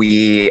feel like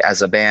we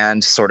as a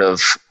band sort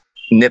of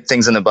nip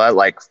things in the bud,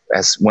 like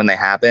as when they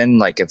happen,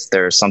 like if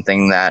there's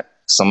something that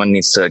someone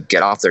needs to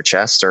get off their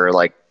chest or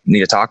like need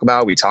to talk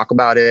about, we talk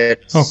about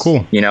it. Oh,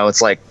 cool.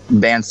 It's like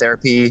band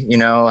therapy,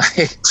 and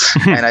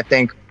I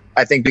think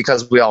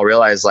because we all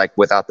realize like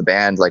without the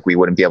band, like we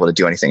wouldn't be able to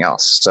do anything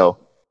else. So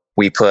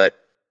we put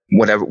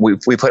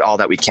we put all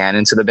that we can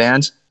into the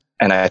band.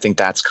 And I think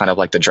that's kind of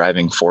like the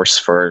driving force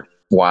for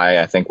why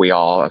I think we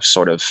all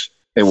sort of,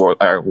 why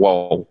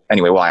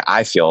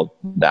I feel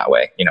that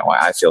way, why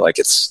I feel like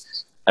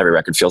every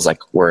record feels like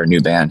we're a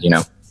new band,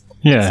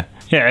 Yeah.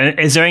 Yeah.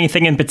 Is there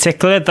anything in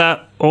particular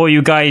that all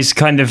you guys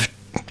kind of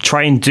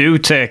try and do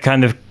to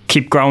kind of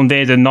keep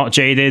grounded and not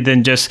jaded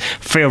and just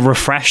feel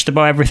refreshed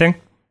about everything?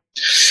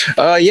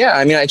 Yeah.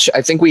 I mean,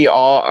 I think we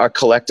all are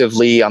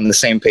collectively on the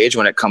same page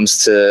when it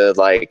comes to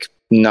like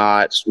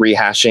not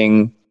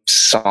rehashing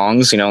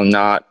songs,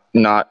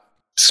 not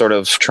sort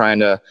of trying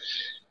to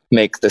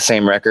make the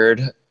same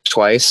record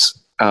twice.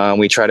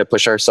 We try to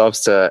push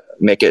ourselves to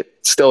make it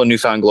still a New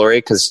Found Glory,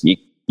 because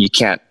you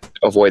can't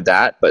avoid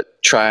that,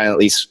 but try and at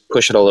least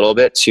push it a little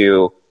bit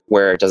to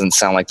where it doesn't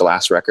sound like the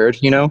last record,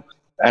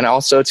 And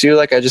also too,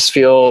 like, I just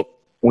feel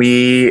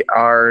we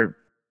are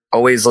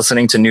always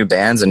listening to new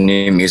bands and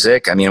new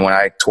music. I mean, when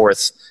I tour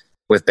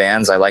with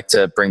bands, I like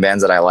to bring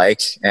bands that I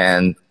like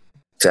and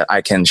that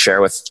I can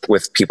share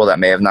with people that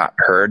may have not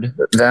heard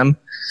them.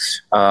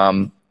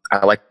 I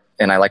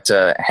like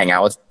to hang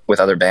out with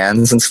other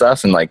bands and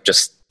stuff and like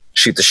just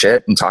shoot the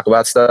shit and talk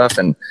about stuff.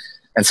 And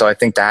so I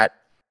think that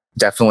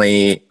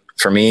definitely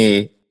for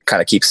me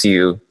kind of keeps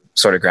you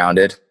sort of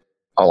grounded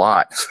a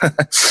lot.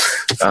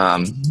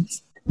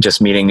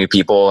 Just meeting new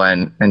people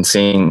and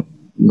seeing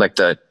like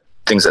the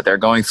things that they're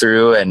going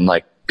through and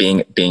like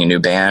being a new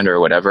band or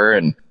whatever.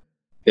 And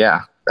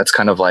yeah, that's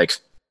kind of like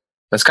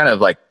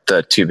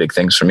the two big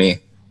things for me.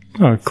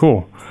 Oh,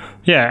 cool.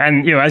 Yeah,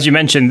 and as you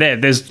mentioned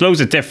there's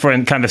loads of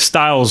different kind of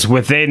styles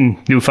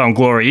within New Found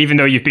Glory. Even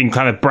though you've been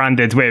kind of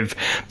branded with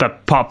the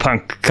pop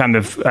punk kind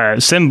of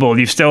symbol,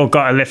 you've still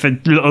got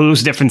loads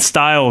of different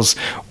styles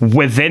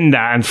within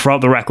that and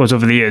throughout the records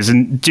over the years.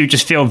 And do you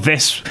just feel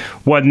this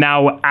one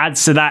now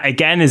adds to that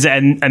again? Is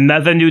it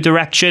another new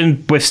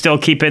direction with still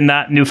keeping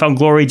that New Found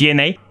Glory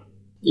DNA?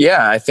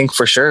 Yeah, I think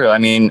for sure. I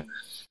mean,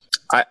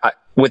 I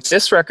with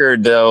this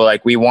record though,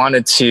 like we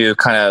wanted to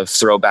kind of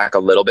throw back a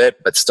little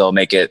bit, but still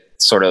make it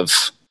sort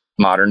of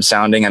modern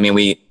sounding. I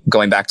mean,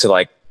 going back to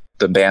like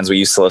the bands we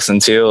used to listen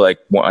to, like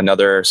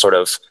another sort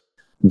of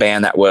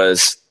band that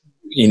was,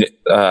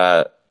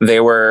 they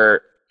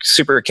were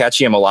super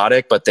catchy and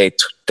melodic, but they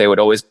would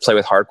always play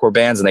with hardcore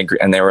bands,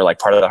 and they were like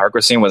part of the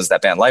hardcore scene, was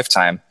that band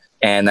Lifetime.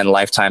 And then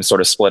Lifetime sort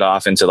of split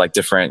off into like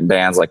different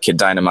bands like Kid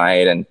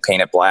Dynamite and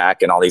Paint It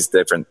Black and all these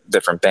different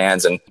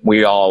bands. And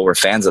we all were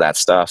fans of that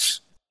stuff.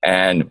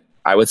 And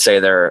I would say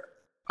they're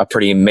a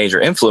pretty major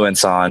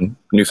influence on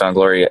New Found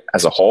Glory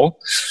as a whole.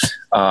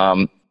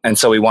 And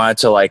so we wanted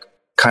to like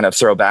kind of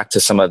throw back to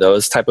some of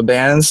those type of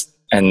bands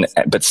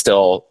but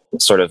still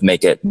sort of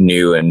make it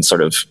new and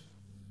sort of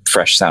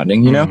fresh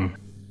sounding, you know?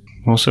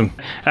 Awesome.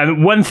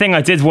 One thing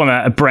I did want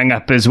to bring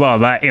up as well,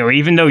 that, you know,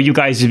 even though you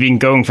guys have been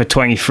going for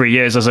 23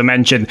 years, as I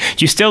mentioned,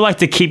 you still like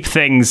to keep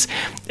things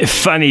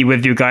funny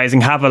with you guys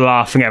and have a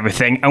laugh and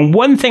everything. And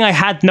one thing I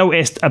had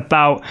noticed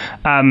about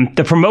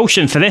the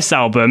promotion for this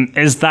album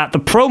is that the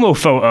promo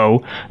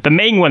photo, the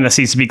main one that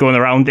seems to be going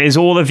around, is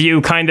all of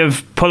you kind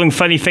of pulling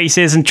funny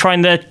faces and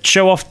trying to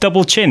show off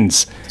double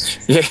chins.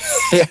 Yeah.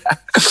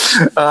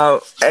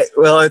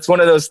 Well, it's one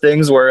of those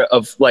things where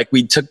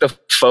we took the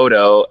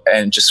photo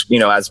and just, you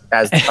know, as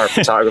our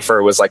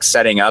photographer was like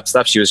setting up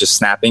stuff, she was just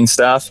snapping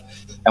stuff,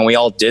 and we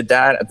all did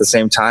that at the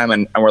same time,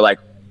 and we're like,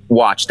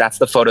 watch, that's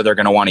the photo they're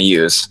going to want to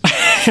use.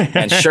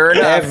 And sure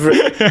enough,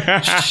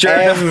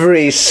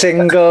 every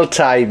single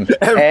time,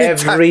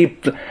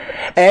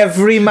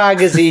 every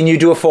magazine you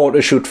do a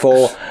photo shoot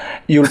for,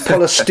 you'll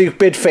pull a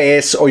stupid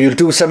face or you'll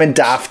do something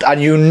daft,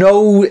 and you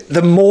know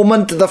the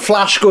moment the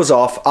flash goes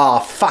off,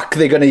 fuck,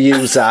 they're going to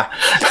use that.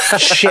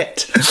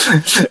 Shit.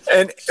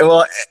 And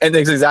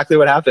that's exactly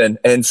what happened.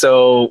 And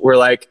so we're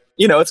like,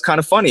 you know, it's kind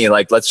of funny.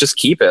 Like, let's just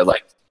keep it.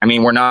 Like, I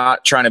mean, we're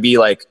not trying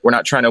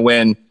to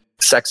win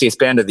sexiest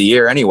band of the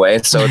year anyway.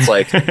 So it's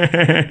like,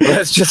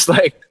 let's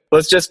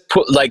just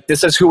put, like,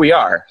 this is who we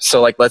are.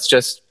 So like, let's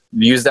just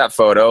use that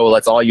photo.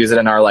 Let's all use it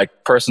in our like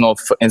personal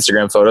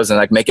Instagram photos and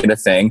like make it a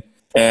thing.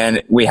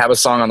 And we have a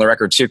song on the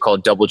record too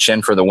called Double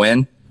Chin for the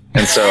Win.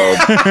 And so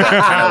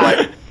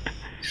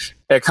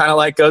it kind of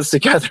like goes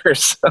together.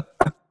 So.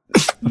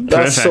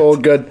 That's so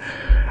good.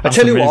 I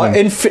tell you what,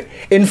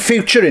 in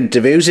future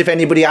interviews, if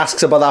anybody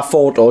asks about that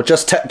photo,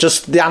 just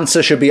the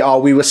answer should be,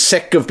 we were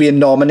sick of being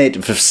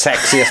nominated for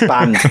sexiest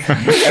band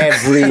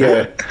every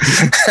year.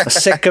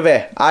 Sick of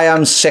it. I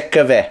am sick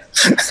of it.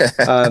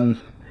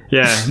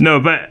 Yeah, no,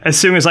 but as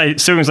soon as I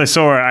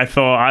saw it, I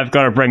thought, I've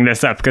got to bring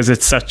this up because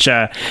it's such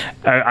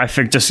I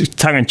think just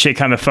tongue-in-cheek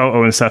kind of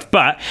photo and stuff.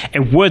 But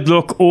it would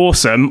look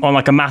awesome on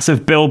like a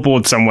massive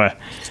billboard somewhere.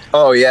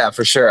 Oh yeah,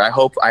 for sure. I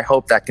hope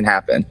that can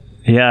happen.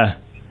 Yeah,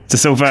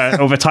 just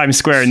over Times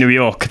Square in New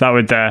York.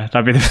 That'd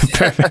be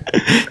perfect.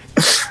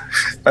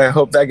 I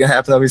hope that can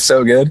happen. That'd be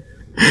so good.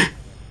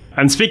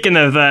 And speaking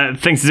of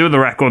things to do with the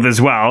record as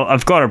well,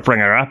 I've got to bring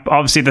her up.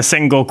 Obviously, the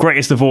single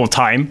 "Greatest of All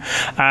Time."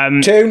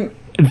 Tune.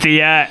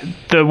 The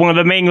one of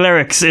the main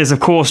lyrics is, of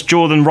course,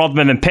 Jordan,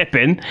 Rodman, and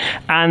Pippen.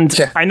 And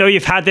I know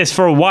you've had this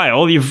for a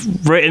while.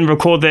 You've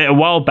recorded it a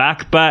while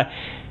back, but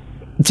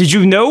did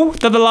you know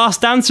that The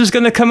Last Dance was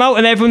going to come out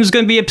and everyone was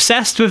going to be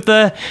obsessed with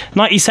the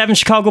 97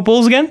 Chicago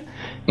Bulls again?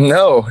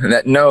 No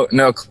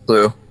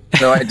clue.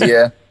 No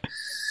idea.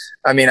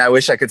 I mean, I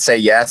wish I could say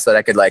yes, that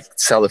I could like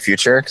sell the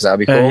future because that would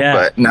be cool.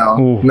 But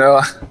no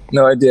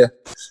idea.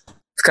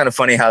 It's kind of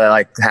funny how that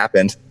like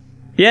happened.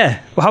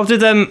 Yeah. Well, how did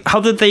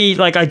the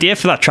like idea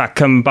for that track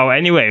come about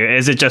anyway?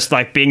 Is it just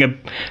like being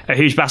a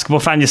huge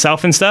basketball fan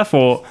yourself and stuff,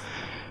 or?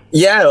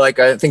 Yeah, like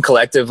I think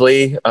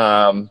collectively,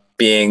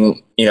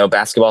 being, you know,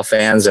 basketball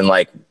fans, and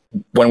like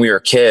when we were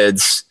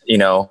kids, you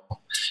know,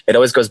 it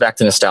always goes back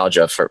to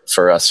nostalgia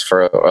for us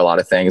for a lot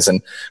of things.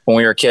 And when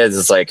we were kids,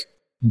 it's like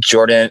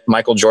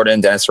Michael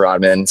Jordan, Dennis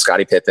Rodman,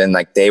 Scottie Pippen,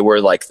 like they were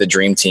like the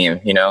dream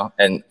team, you know,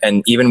 and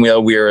even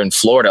when we were in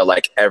Florida,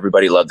 like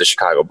everybody loved the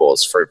Chicago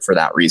Bulls for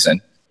that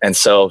reason. And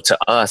so to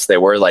us, they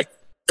were like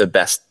the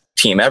best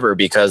team ever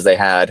because they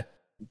had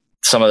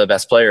some of the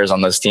best players on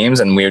those teams.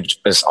 And we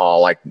just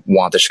all like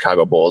want the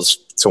Chicago Bulls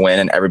to win.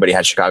 And everybody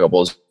had Chicago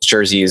Bulls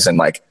jerseys. And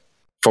like,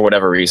 for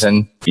whatever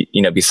reason,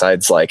 you know,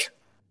 besides like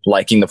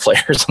liking the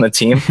players on the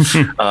team.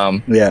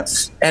 And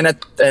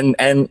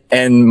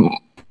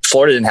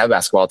Florida didn't have a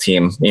basketball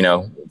team, you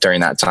know, during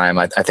that time.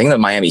 I think the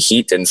Miami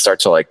Heat didn't start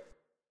to like,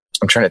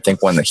 I'm trying to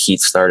think when the Heat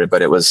started,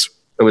 but it was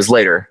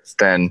later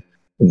than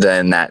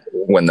that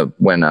when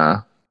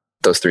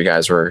those three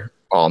guys were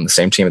all on the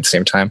same team at the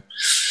same time.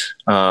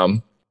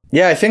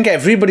 Yeah, I think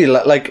everybody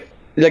like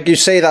you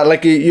say that,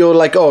 like you're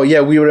like, oh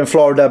yeah, we were in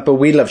Florida, but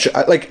we love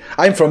like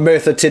I'm from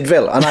Merthyr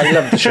Tydfil and I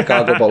love the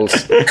Chicago Bulls,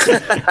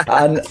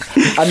 and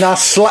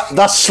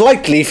that's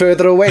slightly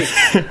further away.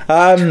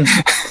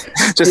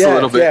 Just a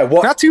little bit,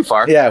 not too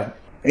far. Yeah.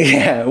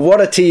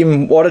 What a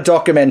team! What a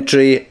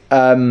documentary!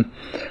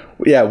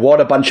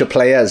 What a bunch of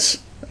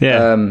players.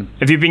 Yeah.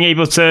 Have you been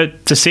able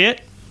to see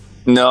it?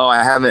 No,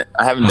 I haven't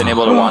been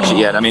able to watch it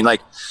yet. I mean, like,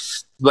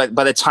 but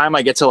by the time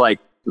I get to like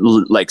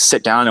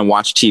sit down and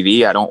watch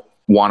TV, I don't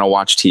want to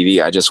watch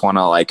TV. I just want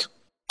to like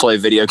play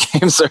video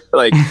games or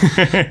like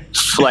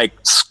like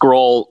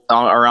scroll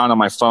around on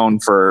my phone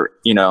for,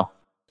 you know,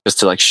 just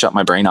to like shut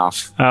my brain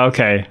off.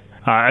 Okay.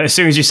 As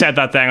soon as you said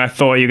that thing, I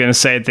thought you were going to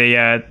say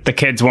the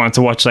kids wanted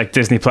to watch like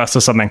Disney Plus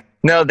or something.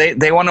 No,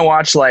 they want to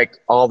watch like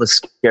all the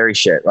scary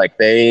shit. Like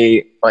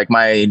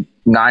my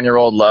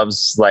 9-year-old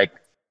loves like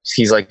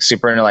he's like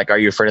super into like Are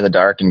You Afraid of the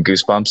Dark and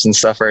Goosebumps and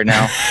stuff right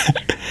now.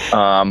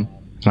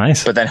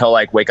 Nice. But then he'll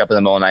like wake up in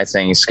the middle of the night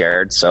saying he's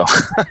scared. So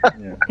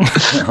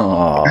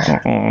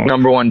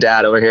number one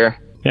dad over here.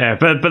 Yeah,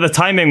 but the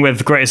timing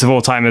with Greatest of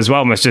All Time as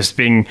well must just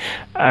been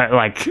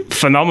like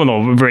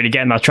phenomenal, really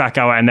getting that track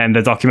out and then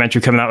the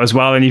documentary coming out as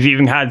well. And you've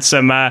even had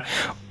some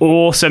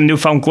awesome New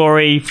Found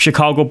Glory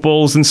Chicago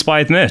Bulls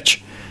inspired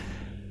merch.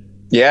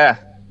 Yeah,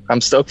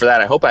 I'm stoked for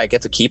that. I hope I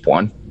get to keep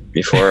one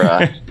before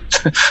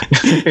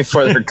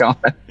before they're gone.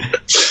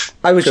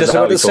 I was just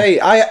about to say,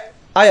 I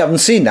haven't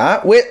seen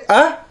that.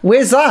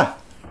 Where's that?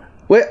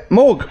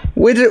 Morg,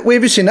 where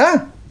have you seen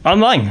that?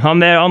 Online, on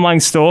their online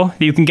store,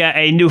 you can get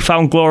a New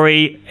Found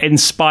Glory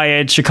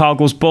inspired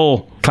Chicago's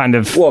Bull kind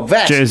of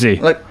jersey.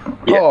 Like,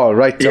 oh,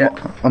 right. Yeah.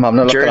 I'm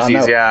having a look jerseys,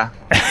 at that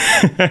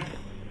now. Yeah.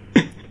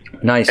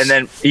 Nice. And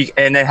then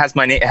it has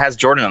my name. It has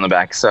Jordan on the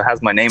back, so it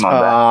has my name on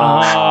the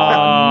back.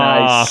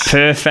 Nice.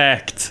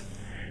 Perfect.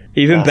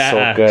 Even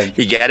better. So good.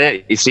 You get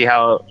it? You see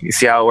how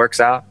it works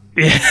out?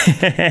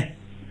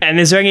 And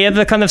is there any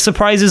other kind of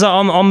surprises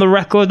on the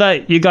record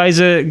that you guys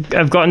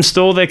have got in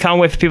store that can't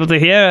wait for people to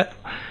hear?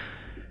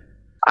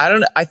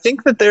 I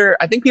think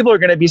people are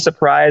going to be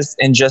surprised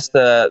in just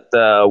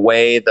the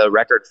way the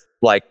record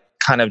like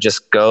kind of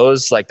just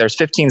goes. Like there's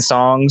 15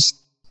 songs,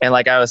 and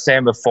like I was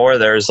saying before,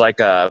 there's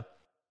a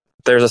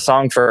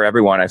song for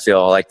everyone. I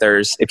feel like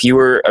if you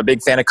were a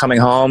big fan of Coming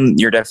Home,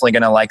 you're definitely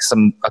going to like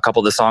a couple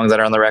of the songs that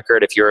are on the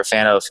record. If you're a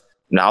fan of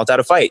Not Without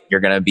a Fight,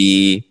 you're going to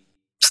be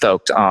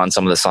stoked on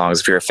some of the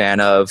songs. If you're a fan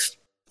of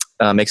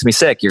Makes Me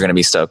Sick, you're going to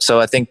be stoked. So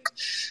I think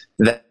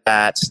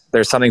that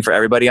there's something for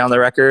everybody on the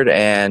record,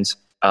 and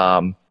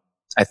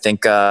I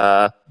think people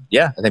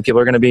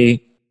are going to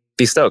be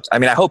stoked. I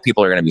mean, I hope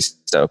people are going to be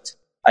stoked.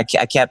 I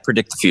can't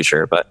predict the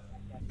future, but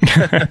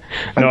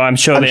no, I'm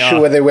sure they are. I'm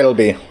sure they will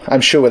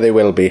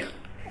be.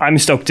 I'm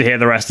stoked to hear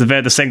the rest of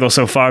it. The singles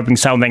so far have been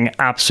sounding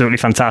absolutely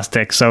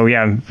fantastic. So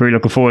yeah, I'm really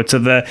looking forward to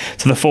the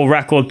full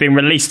record being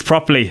released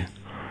properly.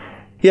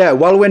 Yeah,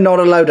 while we're not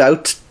allowed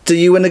out, do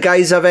you and the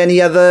guys have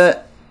any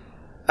other...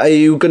 Are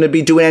you going to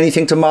be doing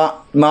anything to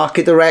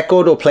market the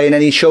record, or playing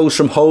any shows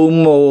from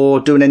home, or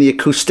doing any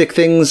acoustic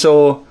things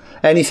or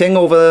anything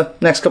over the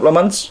next couple of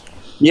months?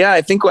 Yeah,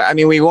 I think,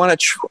 we want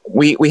to,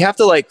 we have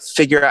to like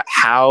figure out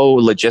how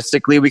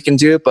logistically we can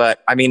do it.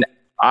 But I mean,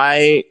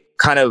 we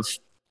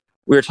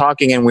were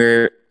talking and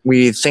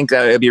we think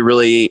that it'd be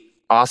really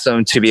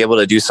awesome to be able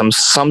to do some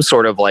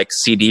sort of like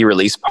CD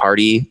release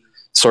party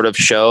sort of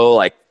show,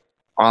 like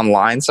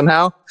online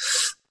somehow,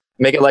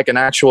 make it like an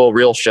actual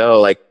real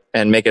show, like,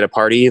 and make it a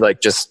party,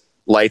 like just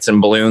lights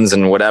and balloons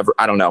and whatever,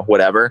 I don't know,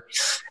 whatever.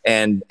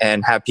 And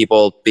have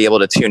people be able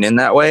to tune in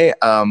that way.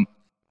 I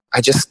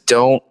just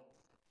don't,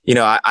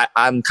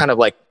 I'm kind of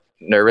like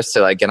nervous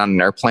to like get on an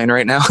airplane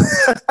right now.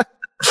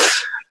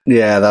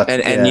 Yeah.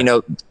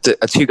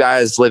 Two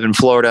guys live in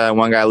Florida and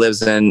one guy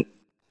lives and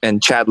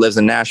Chad lives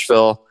in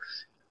Nashville,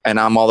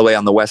 and I'm all the way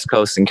on the West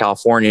Coast in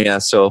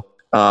California. So,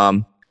 I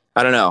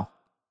don't know.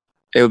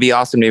 It would be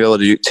awesome to be able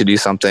to do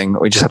something.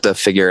 We just have to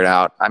figure it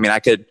out. I mean, I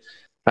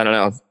don't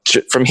know.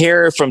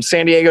 From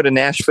San Diego to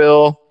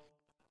Nashville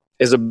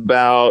is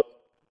about,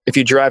 if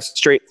you drive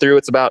straight through,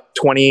 it's about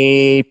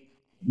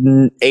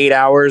 28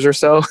 hours or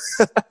so.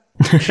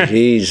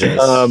 Jesus.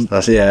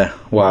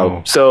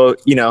 Wow. So,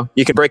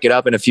 you can break it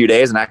up in a few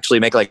days and actually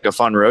make like a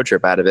fun road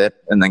trip out of it,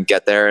 and then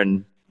get there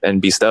and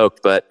be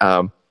stoked. But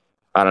I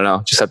don't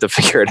know. Just have to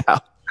figure it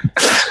out.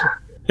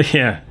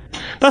 Yeah.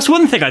 That's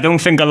one thing I don't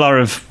think a lot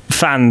of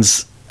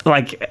fans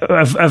like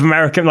of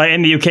American, like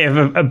in the UK,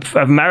 of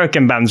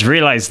American bands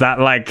realize that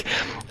like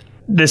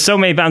there's so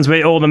many bands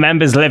where all the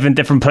members live in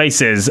different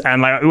places,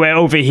 and like we're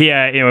over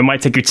here, it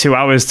might take you 2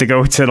 hours to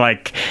go to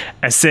like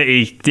a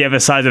city the other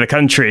side of the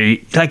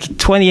country, like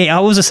 28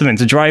 hours or something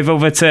to drive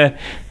over to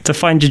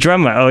find your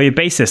drummer or your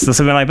bassist or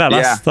something like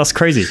that. That's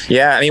crazy.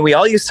 Yeah, I mean, we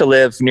all used to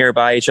live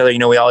nearby each other.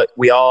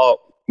 We all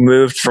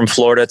moved from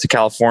Florida to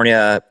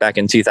California back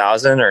in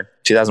 2000 or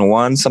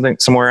 2001,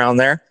 somewhere around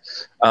there.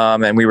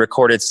 And we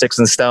recorded Sticks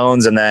and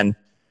Stones, and then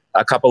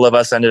a couple of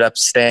us ended up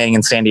staying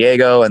in San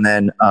Diego, and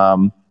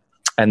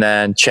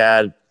then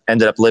Chad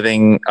ended up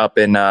living up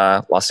in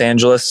Los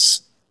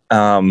Angeles.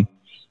 And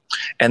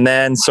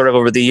then sort of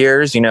over the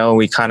years,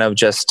 we kind of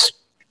just,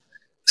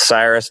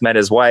 Cyrus met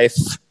his wife,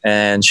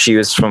 and she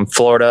was from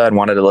Florida and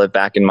wanted to live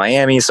back in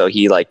Miami. So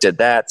he like did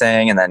that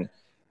thing. And then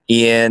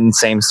Ian,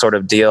 same sort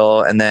of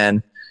deal. And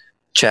then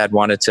Chad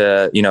wanted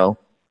to,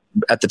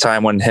 at the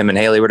time when him and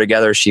Haley were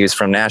together, she was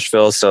from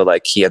Nashville. So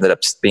like he ended up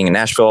being in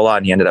Nashville a lot,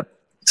 and he ended up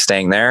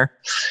staying there.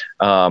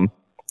 And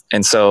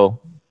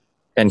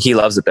he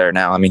loves it there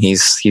now. I mean,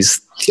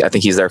 I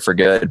think he's there for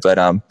good, but,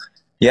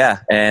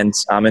 and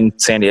I'm in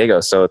San Diego.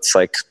 So it's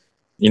like,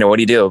 what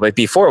do you do? But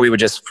before, we would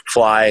just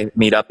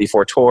meet up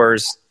before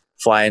tours,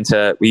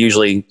 we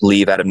usually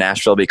leave out of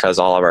Nashville because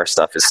all of our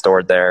stuff is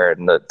stored there,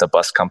 and the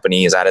bus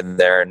company is out of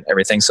there and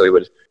everything. So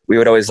we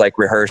would always like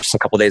rehearse a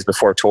couple days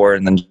before tour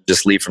and then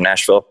just leave from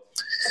Nashville.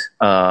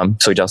 So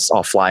we just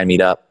all fly and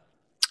meet up.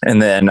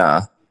 And then,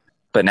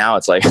 but now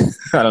it's like,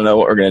 I don't know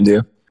what we're going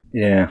to do.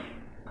 Yeah.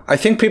 I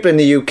think people in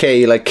the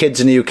UK, like kids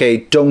in the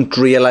UK, don't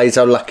realise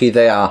how lucky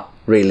they are,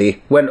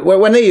 really.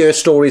 When they hear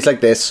stories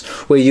like this,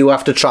 where you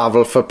have to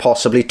travel for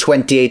possibly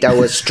 28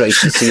 hours straight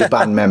to see a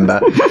band member,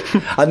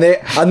 and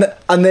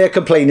they're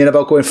complaining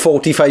about going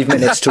 45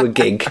 minutes to a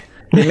gig,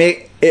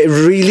 it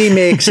really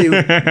makes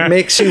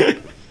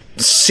you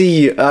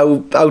see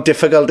how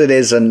difficult it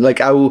is, and like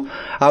how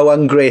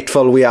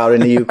ungrateful we are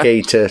in the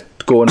UK to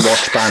go and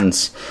watch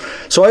bands.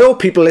 So I hope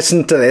people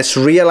listen to this,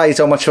 realise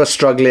how much of a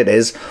struggle it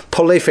is,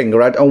 pull their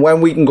finger out, and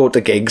when we can go to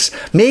gigs,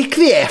 make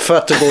the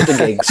effort to go to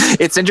gigs.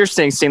 It's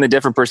interesting seeing the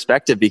different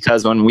perspective,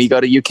 because when we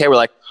go to UK, we're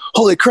like,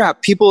 holy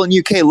crap, people in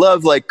UK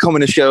love like coming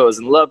to shows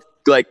and love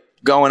like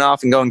going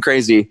off and going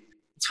crazy.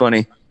 It's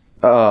funny.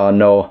 Oh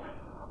no.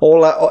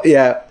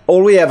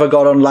 All we ever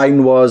got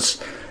online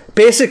was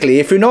basically,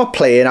 if you're not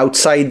playing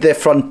outside their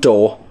front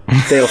door,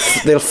 they'll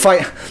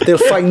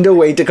find a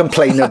way to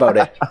complain about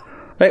it.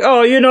 Like,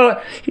 oh, you're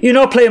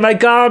not playing my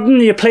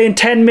garden, you're playing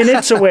 10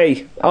 minutes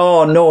away.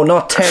 Oh, no,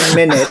 not 10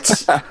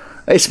 minutes.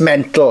 It's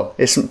mental.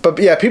 But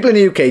yeah, people in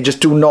the UK just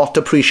do not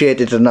appreciate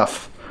it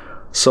enough.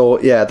 So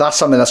yeah, that's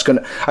something that's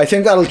I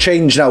think that'll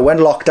change now when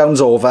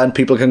lockdown's over and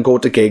people can go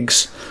to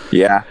gigs.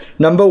 Yeah.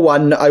 Number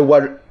one,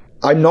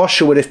 I'm not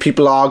sure if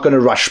people are going to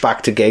rush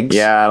back to gigs.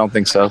 Yeah, I don't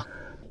think so.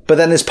 But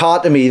then there's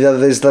part of me that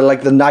there's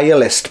the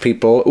nihilist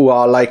people who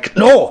are like,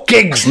 no,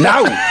 gigs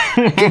now.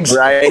 Gigs,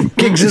 right.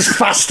 Gigs as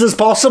fast as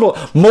possible.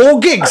 More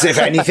gigs, if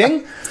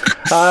anything.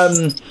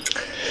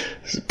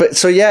 But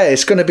so yeah,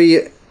 it's going to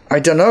be, I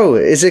don't know,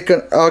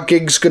 are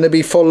gigs going to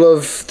be full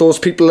of those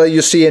people that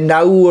you're seeing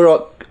now who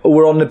are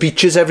on the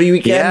beaches every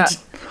weekend?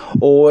 Yeah.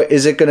 Or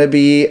is it going to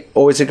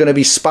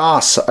be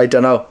sparse? I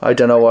don't know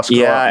what's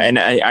going on. Yeah, and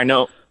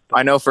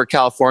I know for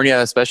California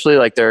especially,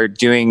 like they're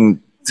doing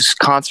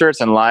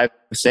concerts and live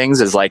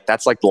things is like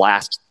that's like the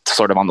last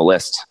sort of on the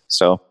list.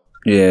 So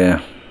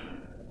yeah,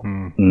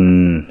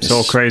 it's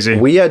all crazy.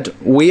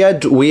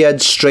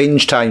 Weird,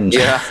 strange times.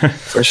 Yeah,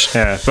 for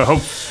sure. Yeah, but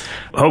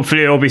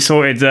hopefully it'll be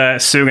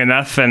sorted soon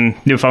enough, and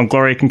New Found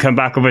Glory can come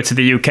back over to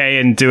the UK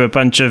and do a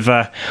bunch of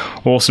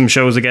awesome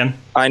shows again.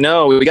 I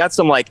know we got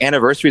some like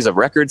anniversaries of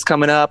records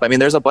coming up. I mean,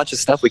 there's a bunch of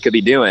stuff we could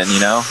be doing.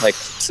 Like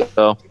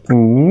so.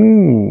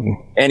 Ooh.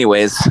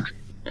 Anyways,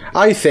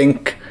 I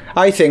think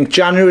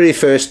January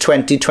 1st,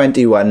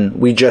 2021,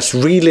 we just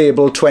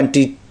relabel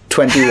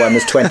 2021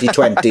 as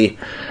 2020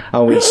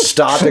 and we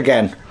start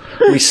again.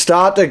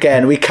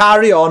 We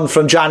carry on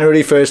from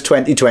January 1st,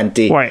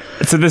 2020. Wait,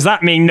 so does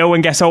that mean no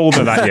one gets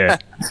older that year?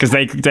 Because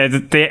they're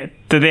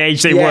the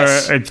age they were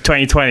at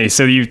 2020,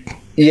 so you...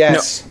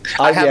 Yes.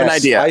 No, I have an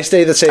idea. I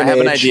stay the same age. I have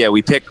an idea.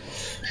 We pick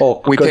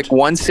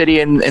one city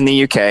in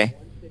the UK.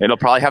 It'll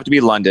probably have to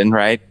be London,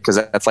 right? Because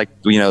that's like,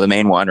 the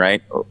main one,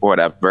 right? Or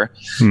whatever.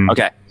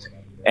 Okay.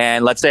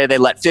 And let's say they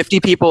let 50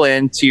 people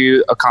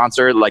into a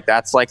concert, like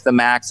that's like the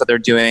max that they're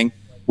doing.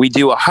 We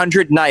do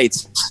 100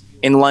 nights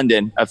in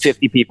London of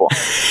 50 people.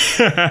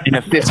 In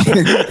a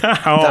 50.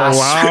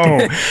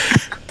 Wow.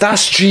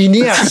 That's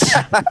genius.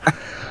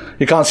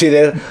 You can't see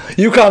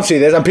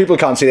this, and people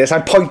can't see this.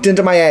 I'm pointing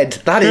to my head.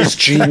 That is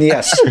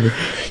genius.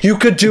 You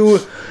could do...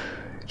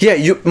 Yeah,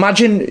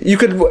 imagine you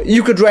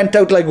could rent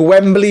out like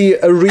Wembley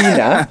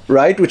Arena,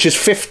 right, which is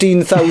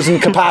 15,000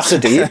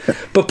 capacity,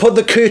 but put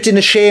the curtain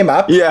of shame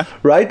up,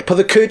 right? Put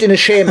the curtain of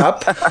shame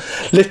up,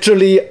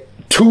 literally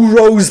 2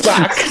 rows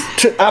back.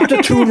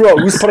 After 2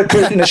 rows, put a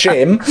curtain of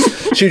shame.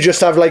 So you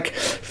just have like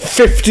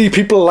 50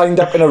 people lined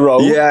up in a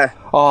row. Yeah.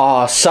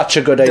 Oh, such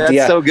a good idea.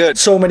 That's so good.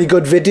 So many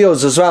good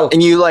videos as well.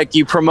 And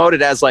you promote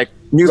it as like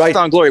New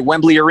Found Glory,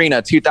 Wembley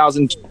Arena,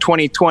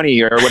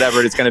 2020 or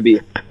whatever it's going to be.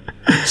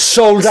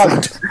 Sold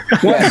out.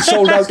 Yeah,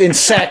 sold out in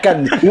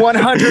second.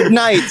 100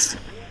 nights.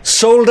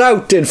 Sold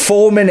out in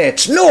 4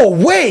 minutes. No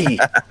way.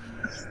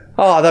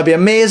 Oh, that'd be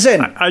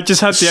amazing. I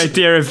just had the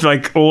idea of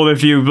like all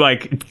of you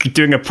like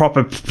doing a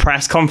proper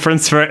press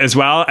conference for it as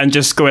well, and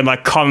just going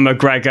like Conor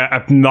McGregor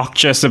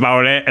obnoxious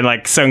about it, and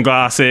like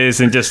sunglasses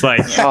and just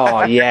like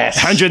oh yes,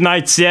 100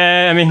 nights.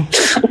 Yeah, I mean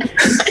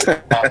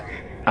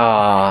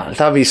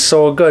that'd be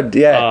so good.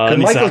 Yeah,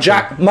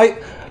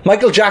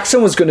 Michael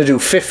Jackson was going to do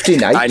 50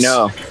 nights. I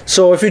know.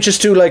 So if you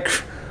just do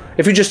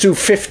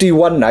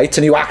 51 nights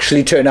and you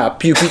actually turn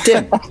up, you beat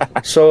him.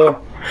 So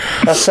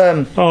that's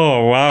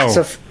oh wow,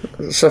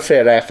 it's a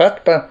fair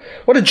effort. But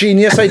what a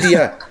genius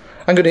idea!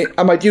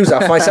 I might use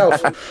that for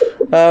myself.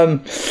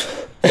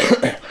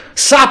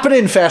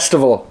 Sappenin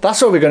Festival.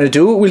 That's what we're going to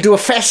do. We'll do a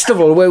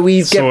festival where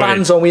we get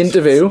bands on, we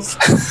interview.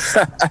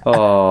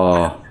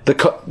 Oh,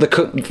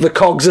 the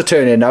cogs are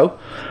turning now.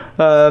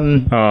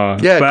 Cool.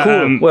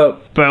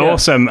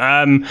 Awesome.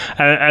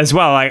 As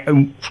well, like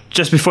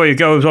just before you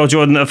go as well,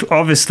 Jordan,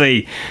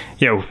 obviously,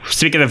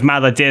 speaking of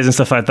Mad Ideas and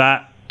stuff like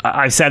that,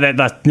 I said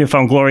that New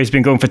Found Glory has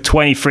been going for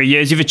 23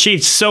 years. You've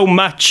achieved so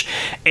much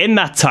in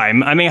that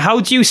time. I mean, how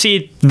do you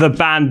see the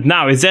band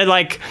now? Is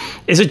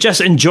it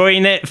just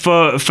enjoying it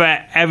for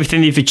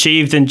everything you've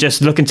achieved and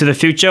just looking to the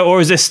future?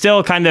 Or is there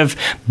still kind of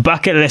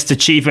bucket list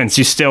achievements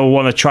you still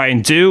want to try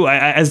and do?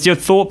 Has your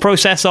thought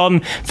process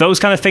on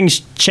those kind of things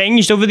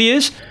changed over the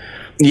years?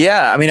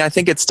 Yeah, I mean, I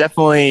think it's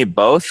definitely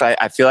both.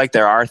 I feel like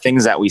there are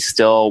things that we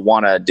still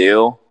want to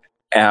do,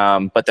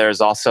 but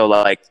there's also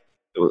like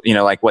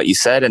what you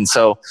said. And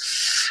so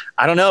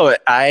I don't know.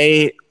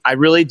 I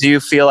really do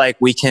feel like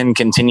we can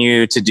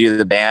continue to do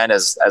the band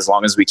as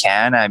long as we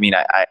can. I mean,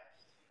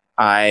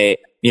 I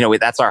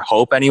that's our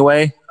hope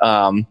anyway.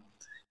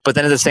 But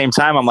then at the same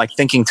time, I'm like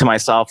thinking to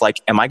myself,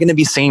 like, am I going to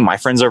be singing My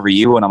Friends Over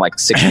You when I'm like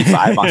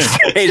 65 on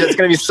stage? It's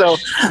going to be so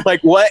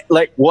what?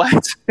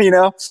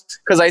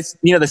 Because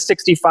the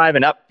 65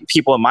 and up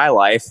people in my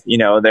life,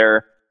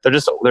 they're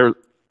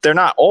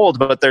not old,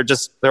 but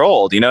they're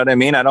old. You know what I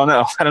mean? I don't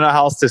know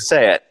how else to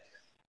say it.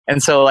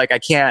 And so like, I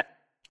can't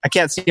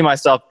see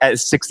myself at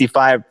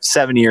 65,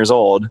 70 years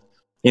old,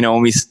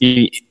 when we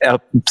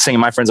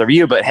singing My Friends Over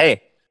You, but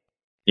hey,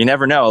 you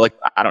never know. Like,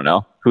 I don't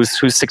know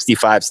who's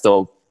 65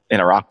 still in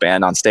a rock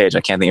band on stage.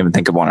 I can't even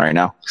think of one right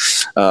now.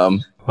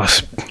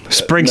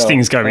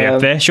 Springsteen's got to be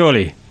up there,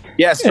 surely.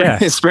 Yeah,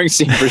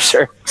 Springsteen for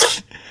sure.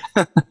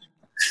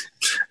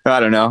 I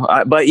don't know.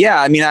 But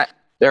yeah, I mean,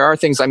 there are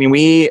things, I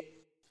mean,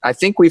 I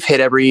think we've hit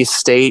every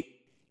state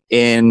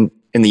in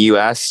the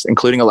US,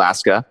 including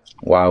Alaska.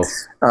 Wow.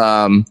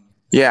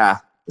 Yeah.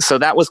 So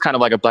that was kind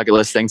of like a bucket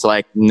list thing to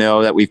like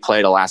know that we've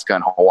played Alaska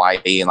and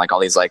Hawaii and like all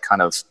these like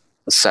kind of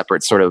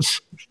separate sort of,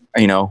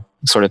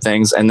 sort of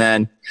things. And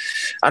then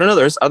I don't know,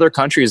 there's other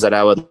countries that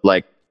I would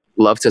like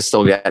love to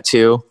still get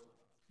to.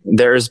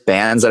 There's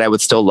bands that I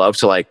would still love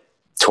to like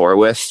tour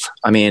with.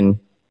 I mean,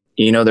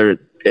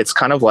 it's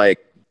kind of like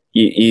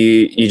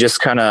you just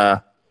kind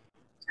of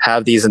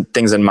have these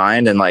things in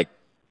mind and like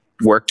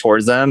work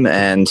towards them.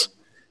 And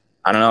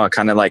I don't know, I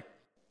kind of like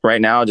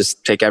right now,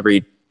 just take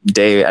every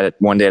day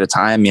one day at a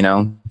time,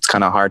 it's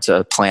kind of hard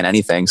to plan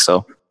anything.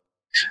 So,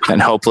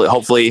 and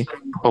hopefully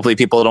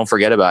people don't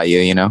forget about you,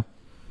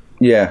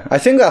 Yeah, I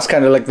think that's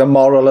kind of like the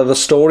moral of the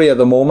story at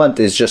the moment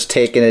is just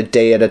taking it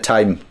day at a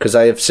time. Because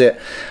I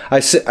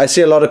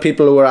see a lot of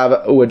people who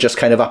are just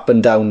kind of up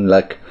and down,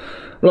 like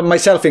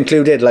myself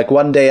included. Like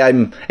one day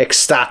I'm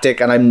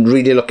ecstatic and I'm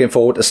really looking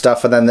forward to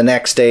stuff, and then the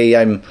next day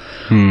I'm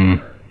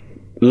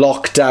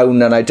locked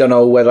down and I don't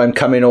know whether I'm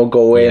coming or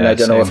going. I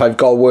don't know if I've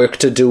got work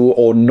to do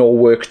or no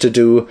work to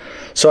do.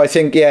 So I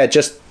think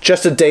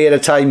just a day at a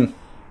time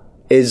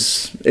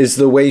is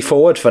the way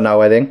forward for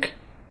now, I think.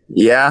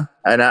 Yeah.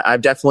 And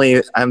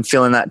I'm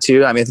feeling that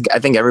too. I mean, I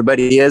think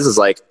everybody is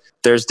like,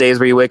 there's days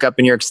where you wake up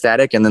and you're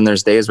ecstatic. And then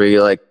there's days where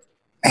you're like,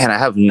 man, I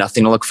have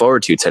nothing to look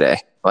forward to today.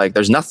 Like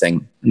there's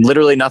nothing,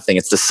 literally nothing.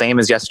 It's the same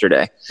as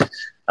yesterday.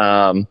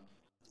 I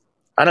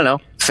don't know.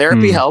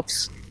 Therapy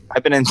helps.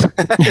 I've been in,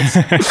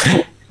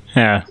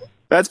 yeah,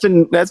 that's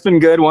been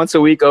good once a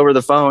week over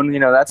the phone.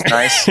 That's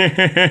nice.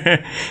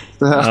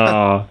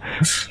 Oh,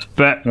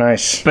 but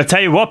nice. But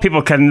tell you what,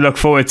 people can look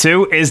forward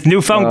to is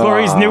New Found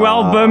Glory's new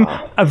album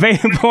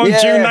available on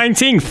June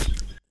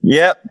 19th.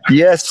 Yep.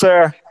 Yes,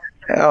 sir.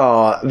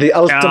 Oh, the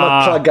ultimate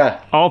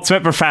plugger.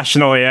 Ultimate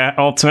professional. Yeah.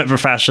 Ultimate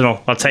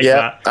professional. I'll take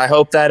that. I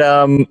hope that,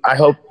 I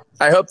hope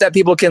that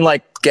people can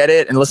like get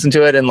it and listen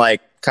to it and like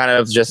kind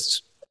of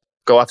just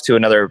go off to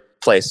another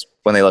place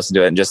when they listen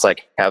to it and just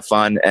like have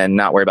fun and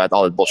not worry about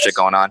all the bullshit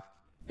going on.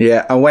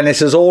 Yeah, and when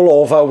this is all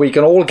over, we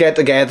can all get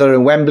together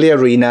in Wembley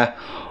Arena,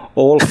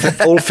 all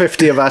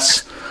 50 of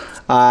us,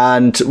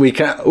 and we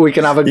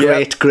can have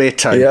a great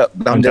time. Yep,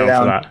 I'm down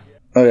for that.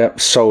 Oh yeah,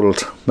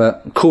 sold.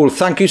 But cool.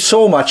 Thank you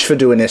so much for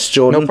doing this,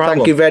 Jordan. No problem.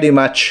 Thank you very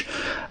much.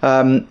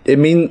 It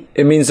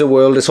means the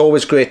world. It's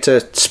always great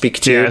to speak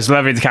to you. It's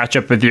lovely to catch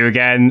up with you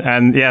again.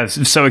 And yeah,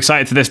 so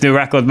excited for this new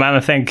record, man. I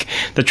think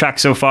the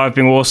tracks so far have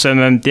been awesome,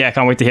 and yeah, I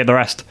can't wait to hear the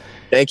rest.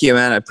 Thank you,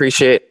 man. I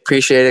appreciate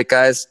it,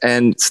 guys.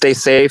 And stay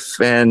safe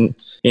and,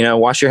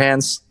 wash your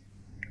hands.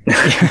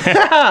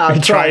 I'm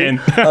trying.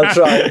 I'll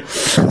try.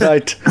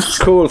 Right.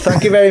 Cool.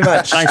 Thank you very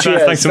much. Thanks, man.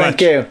 Thanks so much.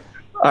 Thank you.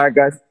 All right,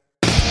 guys.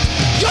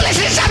 You're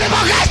listening to Something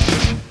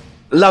Podcast!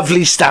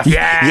 Lovely stuff.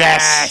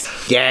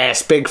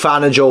 Yes. Big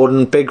fan of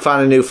Jordan. Big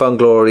fan of New Found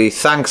Glory.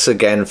 Thanks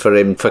again for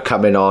him for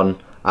coming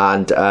on.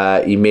 And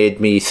he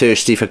made me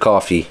thirsty for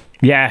coffee.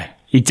 Yeah,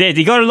 he did.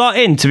 He got a lot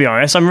in, to be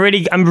honest. I'm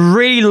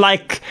really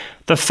like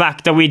the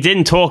fact that we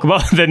didn't talk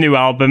about the new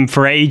album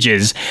for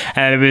ages,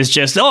 and it was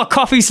just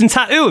coffees and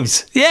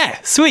tattoos. Yeah,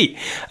 sweet.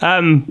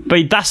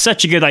 But that's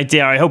such a good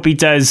idea. I hope he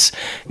does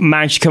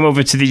manage to come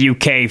over to the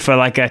UK for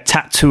like a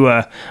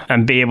tattooer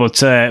and be able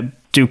to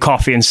do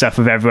coffee and stuff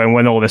with everyone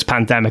when all this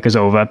pandemic is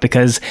over,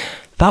 because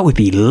that would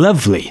be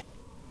lovely.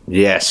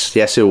 Yes,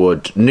 it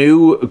would.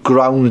 New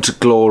Ground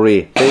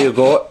Glory. There you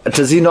go.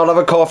 Does he not have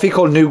a coffee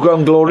called New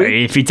Ground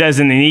Glory? If he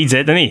doesn't, he needs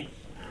it, doesn't he?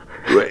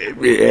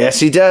 Yes,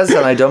 he does,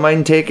 and I don't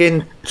mind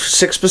taking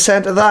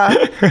 6% of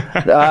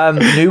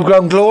that. New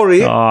Ground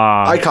Glory.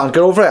 I can't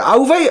get over it.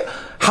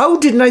 How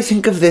didn't I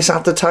think of this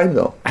at the time,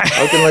 though?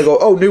 How didn't I go,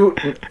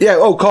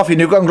 coffee,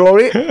 New Ground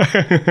Glory?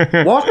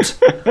 What?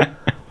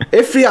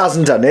 If he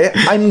hasn't done it,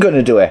 I'm going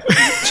to do it.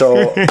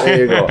 So, there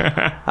you go.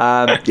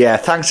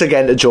 Thanks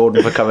again to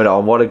Jordan for coming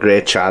on. What a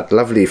great chat.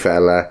 Lovely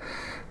fella.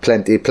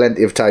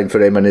 plenty of time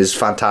for him and his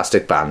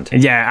fantastic band.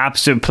 Yeah,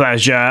 absolute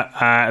pleasure.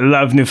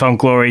 Love New Found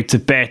Glory to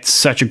bits.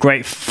 Such a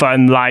great,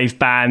 fun live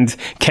band.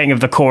 King of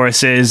the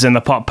choruses and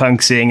the pop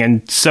punk scene,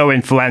 and so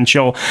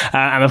influential.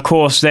 And of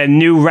course, their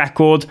new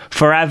record,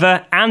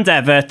 Forever and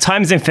Ever,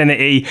 Times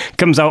Infinity,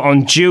 comes out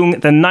on June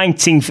the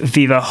 19th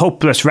via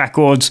Hopeless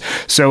Records.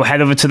 So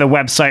head over to the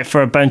website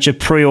for a bunch of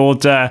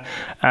pre-order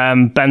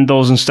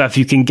bundles and stuff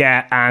you can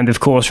get. And of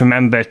course,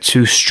 remember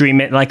to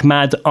stream it like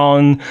mad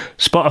on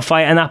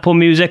Spotify and Apple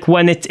Music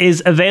when it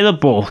is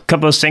available. A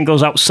couple of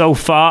singles out so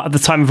far at the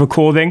time of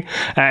recording,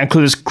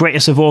 including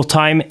Greatest of All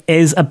Time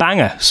is a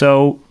banger.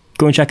 So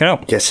go and check it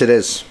out. Yes, it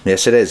is.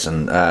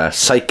 And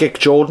Psychic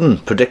Jordan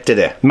predicted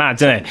it. Mad,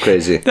 isn't it?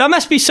 Crazy. That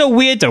must be so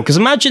weird though, because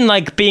imagine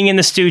like being in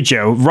the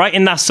studio,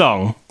 writing that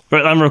song,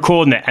 I'm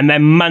recording it, and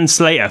then months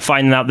later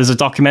finding out there's a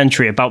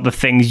documentary about the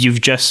things you've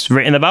just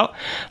written about.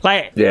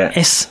 Like, yeah,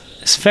 it's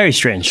very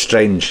strange.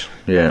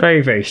 Yeah.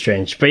 Very, very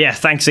strange. But yeah,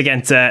 thanks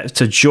again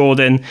to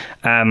Jordan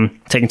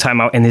taking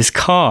time out in his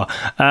car.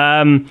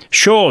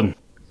 Sean.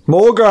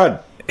 Morgan.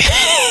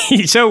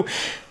 So,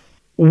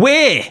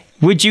 where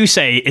would you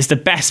say is the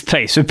best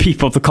place for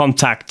people to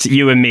contact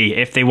you and me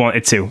if they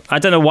wanted to? I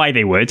don't know why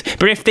they would,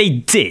 but if they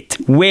did,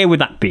 where would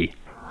that be?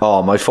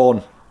 Oh, my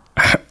phone.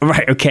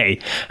 Right, okay.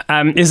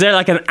 Is there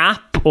like an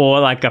app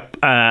or like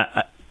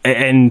a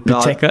in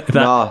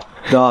particular?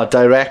 No,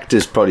 direct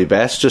is probably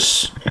best.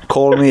 Just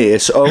call me.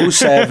 It's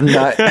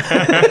 079.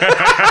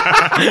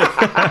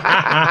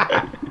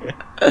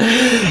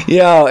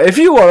 Yeah, if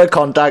you want to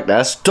contact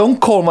us, don't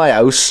call my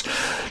house.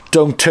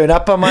 Don't turn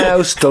up at my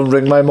house. Don't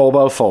ring my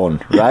mobile phone,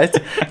 right?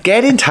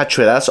 Get in touch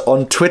with us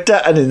on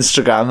Twitter and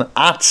Instagram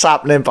at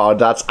SappeninPod.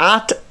 That's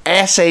at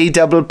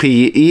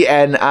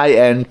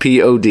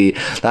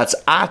SAPPENINPOD. That's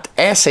at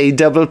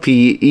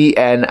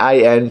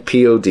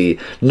SAPPENINPOD.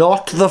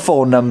 Not the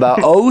phone number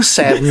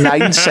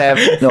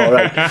 0797. No,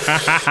 right.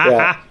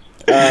 Yeah.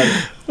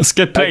 That's a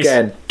good place.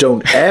 Again,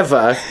 don't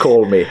ever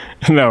call me.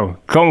 No,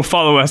 go and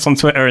follow us on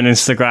Twitter and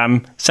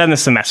Instagram. Send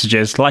us some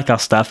messages, like our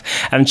stuff,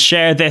 and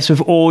share this with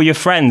all your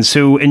friends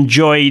who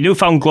enjoy New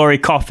Found Glory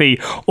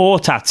coffee or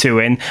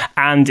tattooing.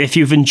 And if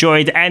you've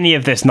enjoyed any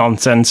of this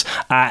nonsense,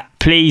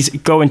 please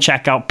go and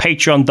check out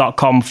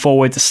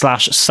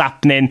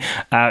patreon.com/sappening.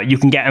 You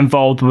can get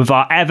involved with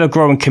our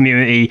ever-growing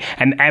community,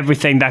 and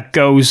everything that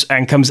goes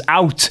and comes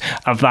out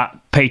of that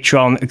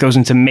Patreon goes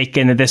into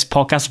making this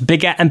podcast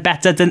bigger and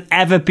better than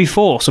ever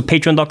before. So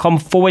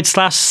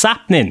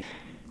patreon.com/sappening.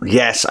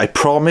 Yes, I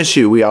promise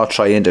you we are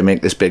trying to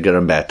make this bigger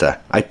and better.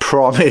 I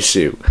promise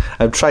you.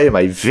 I'm trying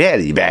my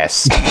very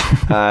best.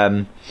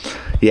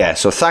 Yeah,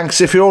 so thanks.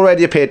 If you're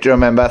already a Patreon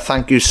member,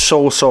 thank you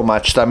so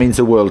much. That means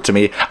the world to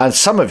me. And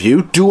some of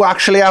you do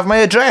actually have my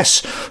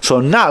address.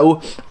 So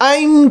now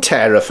I'm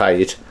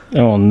terrified.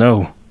 Oh,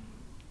 no.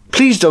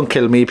 Please don't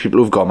kill me, people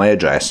who've got my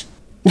address.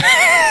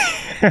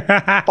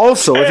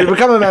 Also, if you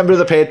become a member of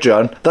the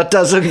Patreon, that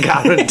doesn't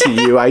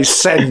guarantee you I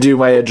send you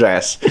my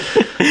address.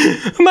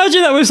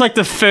 Imagine that was like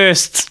the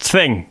first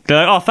thing.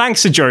 They're like, oh,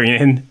 thanks for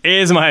joining.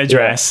 Here's my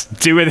address. Yeah.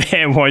 Do with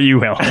him what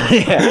you will.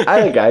 Yeah,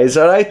 hi guys,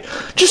 alright?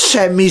 Just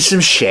send me some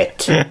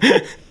shit.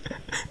 Mad,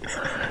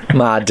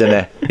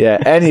 innit? Yeah,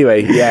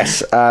 anyway,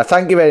 yes.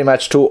 Thank you very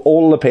much to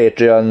all the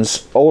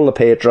patrons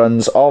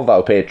of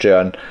our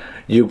Patreon.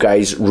 You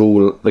guys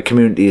rule. The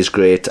community is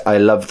great. I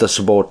love the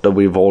support that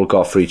we've all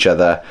got for each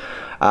other.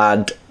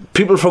 And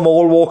people from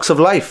all walks of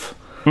life.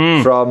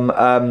 From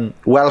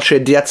Welsh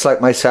idiots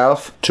like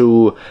myself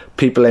to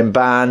people in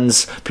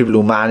bands, people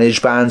who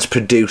manage bands,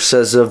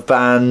 producers of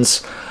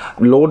bands,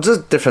 loads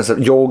of different stuff,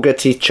 yoga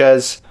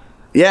teachers.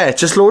 Yeah,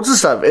 just loads of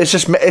stuff.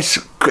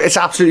 It's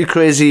absolutely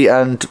crazy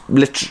and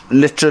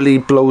literally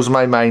blows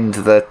my mind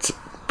that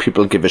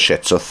people give a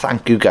shit. So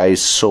thank you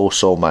guys so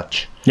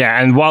much.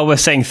 Yeah, and while we're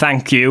saying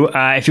thank you,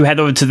 if you head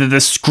over to the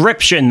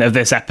description of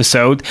this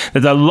episode,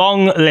 there's a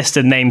long list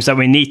of names that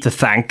we need to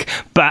thank.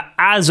 But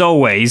as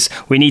always,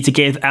 we need to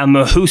give a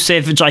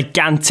massive,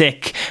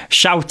 gigantic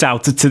shout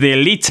out to the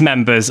elite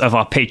members of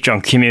our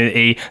Patreon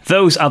community.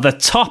 Those are the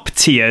top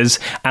tiers,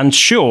 and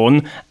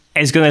Sean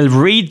is going to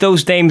read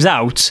those names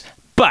out,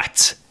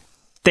 but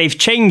they've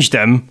changed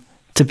them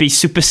to be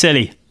super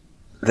silly.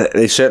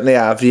 They certainly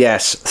have,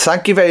 yes.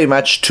 Thank you very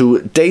much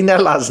to Dana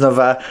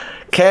Lasnova,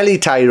 Kelly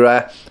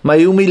Tyra,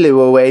 Mayumi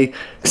Liwaway,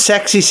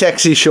 Sexy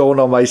Sean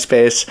on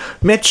MySpace,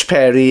 Mitch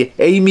Perry,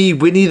 Amy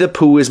Winnie the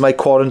Pooh is my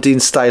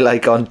quarantine style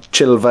icon,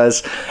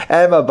 Chilvers,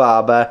 Emma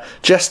Barber,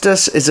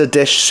 Justice is a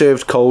dish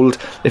served cold.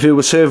 If it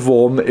was served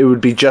warm, it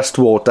would be just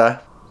water.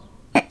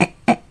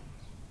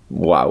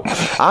 Wow.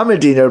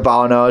 Amadina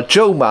Urbano,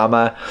 Joe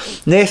Mama,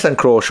 Nathan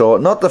Crawshaw,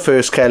 not the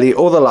first Kelly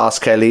or the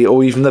last Kelly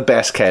or even the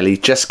best Kelly,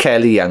 just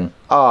Kelly Young.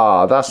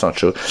 That's not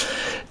true.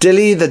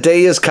 Dilly, the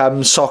day has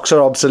come, socks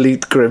are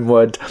obsolete,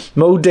 Grimwood,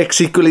 Mo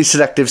Dick's equally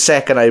seductive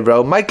second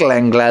eyebrow, Michael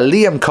Engler,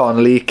 Liam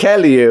Connolly,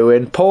 Kelly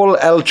Irwin, Paul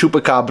L.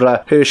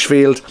 Chupacabra,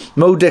 Hirschfield,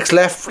 Mo Dick's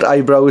left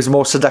eyebrow is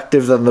more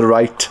seductive than the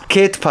right,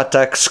 Kate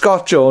Puttock,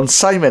 Scott Jones,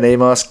 Simon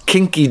Amos,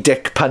 Kinky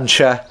Dick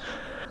Puncher.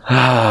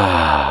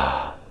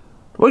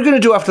 What are you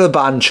going to do after the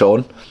band,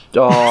 Sean?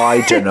 Oh,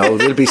 I don't know.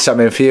 There'll be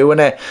something for you,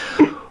 innit?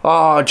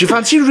 Oh, do you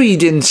fancy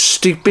reading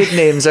stupid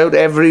names out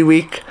every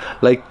week?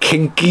 Like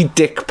Kinky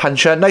Dick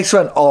Puncher. Nice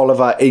one,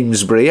 Oliver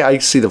Amesbury. I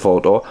see the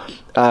photo.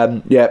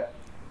 Yeah,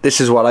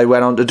 this is what I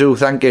went on to do.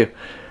 Thank you.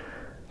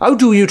 How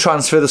do you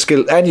transfer the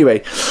skill?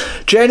 Anyway,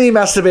 Jenny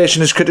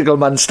Masturbation is Critical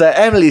Monster,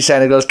 Emily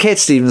Senegals, Kate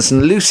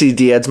Stevenson, Lucy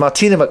Diaz,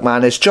 Martina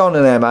McManus, John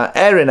and Emma,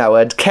 Erin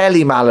Howard,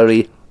 Kelly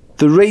Mallory,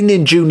 the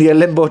reigning junior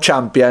limbo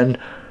champion,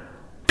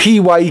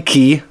 PY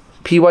Key.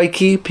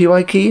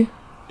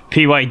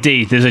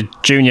 PYD. There's a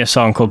junior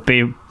song called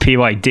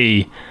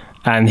PYD,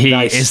 and he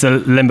is the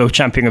limbo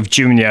champion of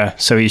junior,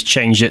 so he's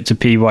changed it to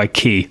PY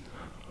Key.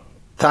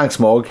 Thanks,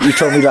 Morg. You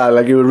told me that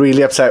like you were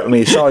really upset with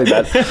me. Sorry,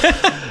 man.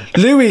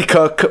 Louis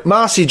Cook,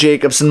 Marcy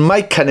Jacobson,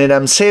 Mike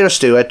Cunningham, Sarah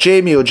Stewart,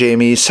 Jamie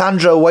O'Jamie,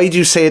 Sandra, why do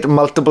you say it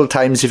multiple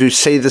times if you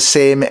say the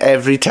same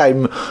every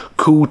time?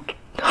 Kuachuk.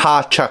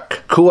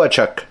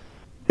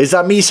 Is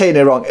that me saying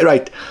it wrong?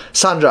 Right,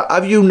 Sandra,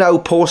 have you now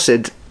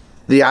posted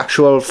the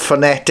actual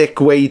phonetic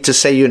way to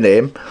say your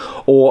name,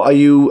 or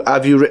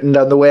have you written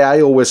down the way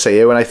I always say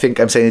it when I think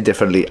I'm saying it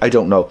differently? I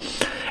don't know.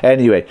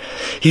 Anyway,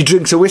 he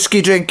drinks a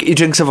whiskey drink, he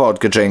drinks a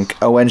vodka drink,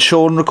 and when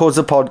Sean records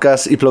the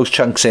podcast, he blows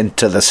chunks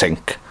into the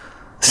sink.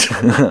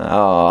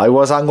 I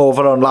was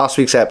hungover on last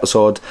week's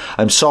episode.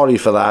 I'm sorry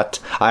for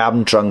that. I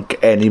haven't drunk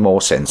any more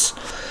since.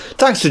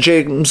 Thanks to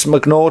James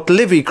McNaught,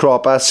 Livy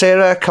Cropper,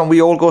 Sarah, can we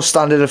all go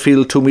stand in a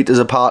field 2 metres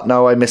apart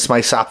now? I miss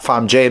my sap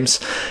fam James,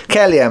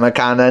 Kelly Emma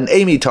Cannon,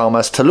 Amy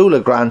Thomas,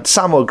 Tallulah Grant,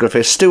 Samuel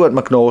Griffiths, Stuart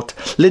McNaught,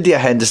 Lydia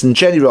Henderson,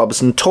 Jenny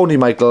Robertson, Tony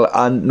Michael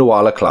and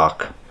Noala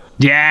Clark.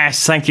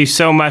 Yes, thank you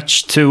so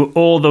much to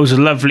all those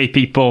lovely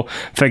people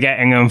for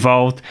getting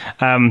involved.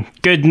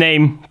 Good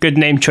name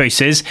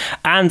choices.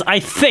 And I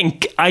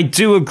think I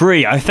do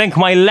agree. I think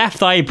my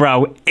left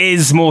eyebrow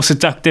is more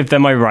seductive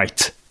than my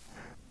right.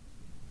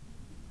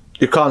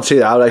 You can't see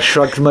that. I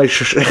shrugged my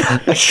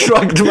shoulders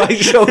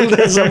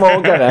a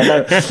Morgan.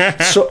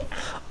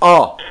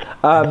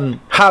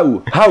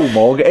 How,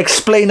 Morg?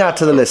 Explain that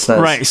to the listeners.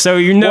 Right, so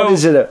what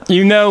is it?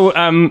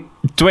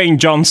 Dwayne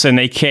Johnson,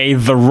 aka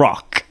The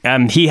Rock.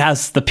 He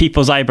has the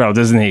people's eyebrow,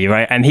 doesn't he?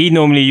 Right, and he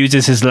normally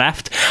uses his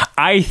left.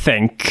 I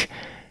think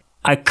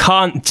I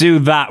can't do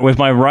that with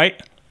my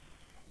right.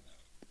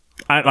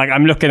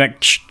 I'm looking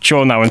at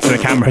Sean now into the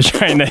camera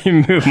trying to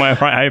move my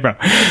right eyebrow,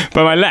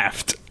 but my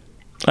left,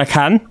 I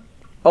can.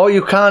 Oh,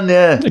 you can,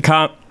 yeah. I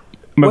can't.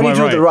 When you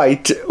do the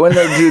right,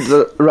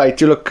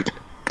 you look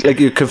like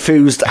you're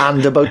confused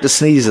and about to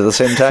sneeze at the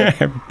same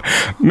time.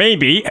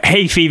 Maybe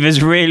hay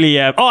fever's really.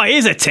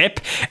 Here's a tip.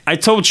 I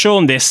told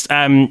Sean this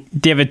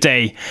the other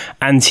day,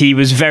 and he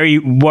was very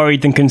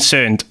worried and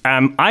concerned.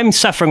 I'm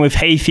suffering with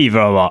hay fever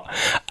a lot,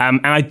 and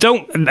I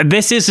don't. I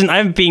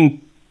haven't been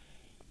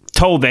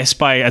told this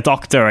by a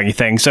doctor or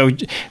anything, so.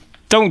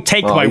 Don't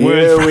take my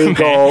word from it. Here we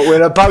go.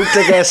 We're about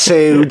to get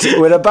sued.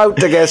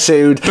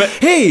 But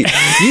hey,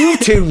 you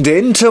tuned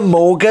in to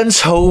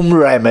Morgan's Home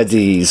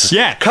Remedies.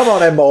 Yeah. Come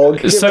on then,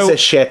 Morg. Give us a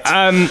shit.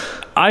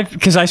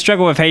 Because I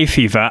struggle with hay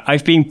fever,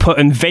 I've been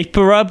putting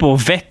Vapor Rub or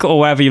Vic or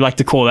whatever you like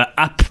to call it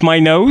up my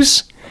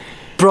nose.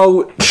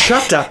 Bro,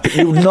 shut up.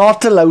 You're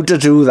not allowed to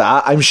do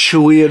that. I'm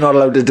sure you're not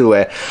allowed to do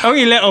it.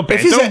 Only a little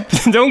bit.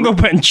 Don't go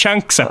putting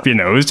chunks up your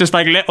nose, just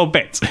like little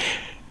bits.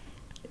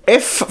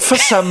 If for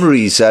some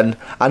reason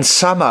and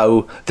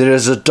somehow there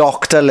is a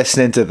doctor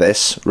listening to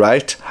this,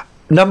 right?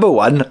 Number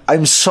one,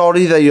 I'm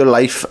sorry that your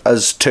life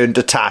has turned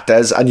to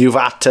tatters and you've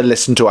had to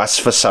listen to us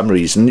for some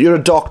reason. You're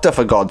a doctor,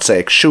 for God's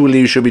sake. Surely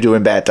you should be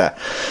doing better.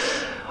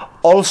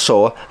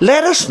 Also,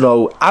 let us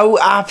know how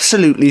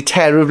absolutely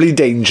terribly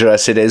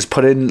dangerous it is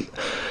putting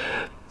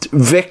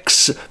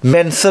Vicks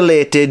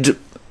mentholated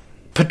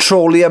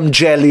petroleum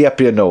jelly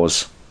up your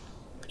nose.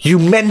 You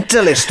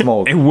mentalist,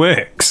 Morg. It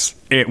works.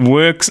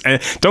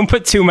 Don't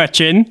put too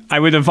much in. I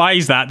would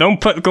advise that. Don't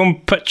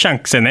put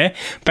chunks in it,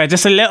 but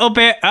just a little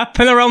bit up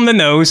and around the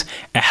nose.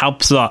 It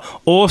helps a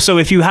lot. Also,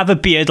 if you have a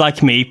beard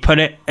like me, put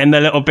it in the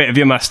little bit of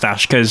your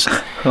mustache, because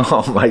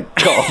oh my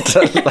God,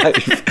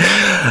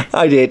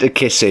 I'd hate to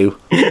kiss you.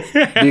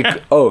 Be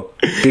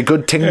a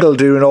good tingle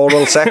during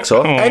oral sex.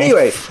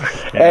 Anyway,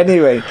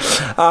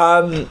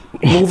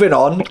 moving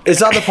on. Is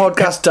that the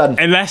podcast done?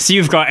 Unless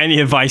you've got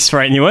any advice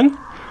for anyone.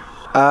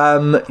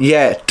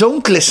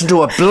 Don't listen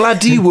to a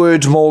bloody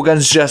word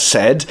Morgan's just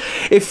said.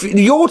 If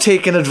you're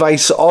taking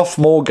advice off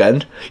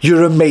Morgan,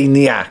 you're a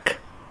maniac.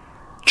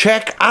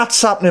 Check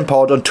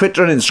 @SapningPod on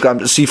Twitter and Instagram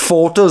to see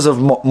photos of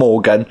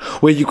Morgan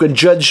where you can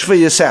judge for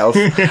yourself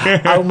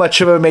how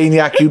much of a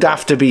maniac you'd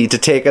have to be to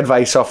take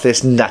advice off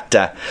this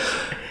nutter.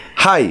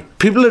 Hi,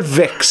 people at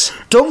Vicks,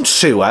 don't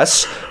sue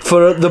us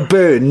for the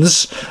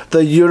burns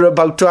that you're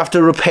about to have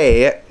to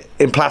repair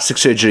in plastic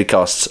surgery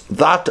costs.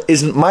 That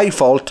isn't my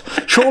fault.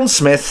 Sean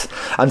Smith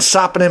and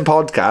Sappening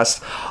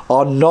Podcast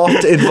are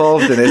not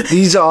involved in it.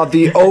 These are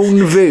the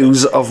own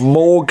views of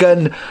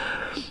Morgan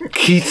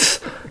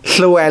Keith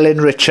Llewellyn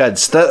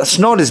Richards. That's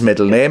not his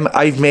middle name.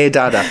 I've made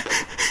that up.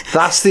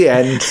 That's the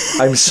end.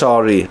 I'm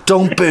sorry.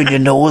 Don't burn your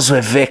nose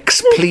with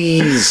Vicks,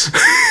 please.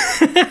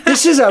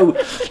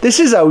 This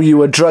is how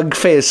your drug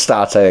phase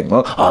starts.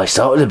 Well, I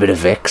start with a bit of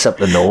Vicks up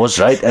the nose,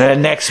 right? And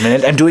then next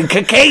minute, I'm doing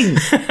cocaine.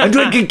 I'm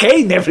doing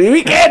cocaine every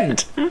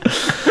weekend.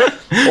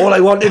 All I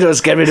wanted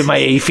was get rid of my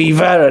hay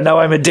fever, and now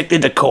I'm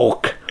addicted to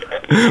coke.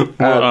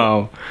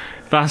 Wow.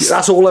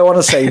 That's all I want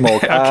to say,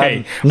 Morg.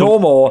 Okay. No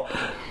more,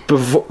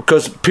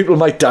 because people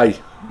might die.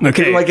 Okay.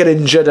 People might get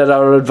injured at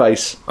our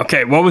advice.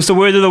 Okay, what was the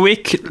word of the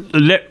week?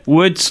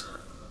 Wordsmith?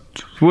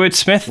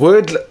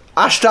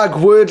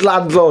 Hashtag word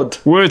landlord.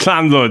 Word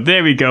landlord.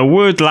 There we go.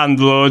 Word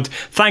landlord.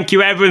 Thank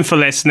you everyone for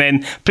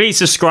listening. Please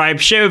subscribe,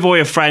 share with all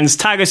your friends,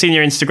 tag us in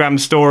your Instagram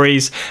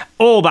stories,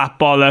 all that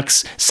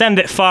bollocks. Send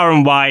it far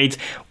and wide.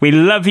 We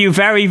love you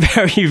very,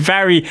 very,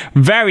 very,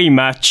 very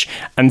much,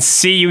 and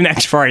see you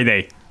next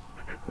Friday.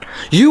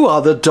 You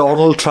are the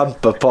Donald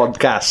Trump of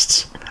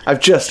podcasts. I've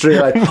just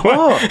realised.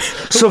 Oh,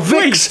 so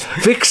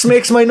Vicks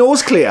makes my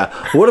nose clear.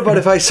 What about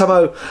if I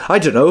somehow, I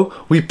don't know,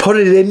 we put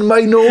it in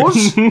my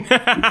nose?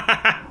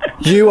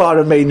 You are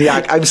a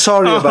maniac. I'm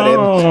sorry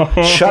about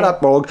him. Shut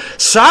up, Morg.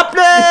 Sapnin!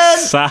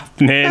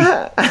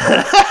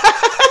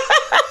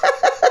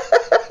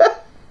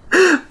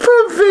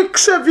 Put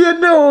Vicks up your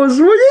nose.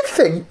 What are you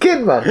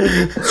thinking, man?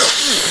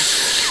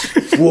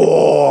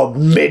 Whoa,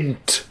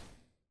 mint.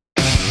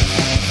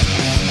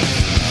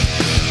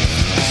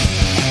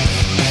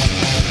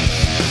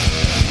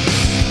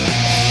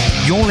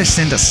 You're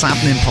listening to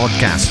Sapnin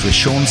Podcast with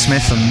Sean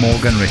Smith and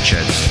Morgan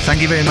Richards.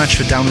 Thank you very much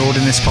for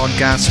downloading this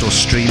podcast or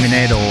streaming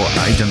it, or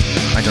I don't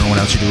know what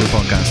else you do with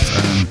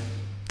podcasts.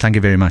 Thank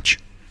you very much.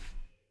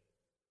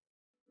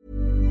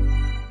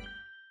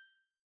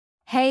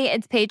 Hey,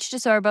 it's Paige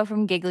DeSorbo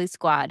from Giggly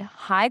Squad.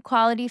 High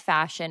quality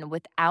fashion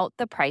without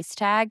the price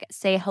tag.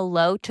 Say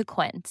hello to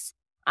Quince.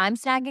 I'm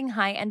snagging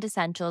high-end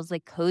essentials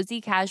like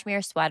cozy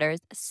cashmere sweaters,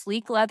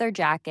 sleek leather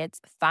jackets,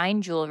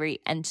 fine jewelry,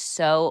 and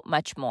so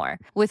much more.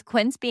 With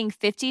Quince being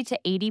 50 to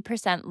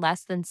 80%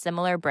 less than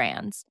similar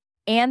brands.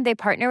 And they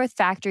partner with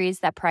factories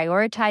that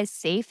prioritize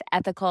safe,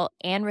 ethical,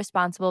 and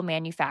responsible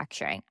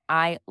manufacturing.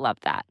 I love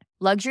that.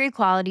 Luxury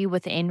quality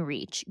within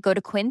reach. Go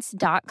to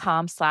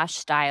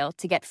quince.com/style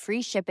to get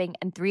free shipping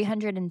and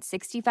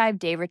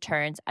 365-day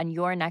returns on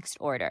your next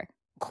order.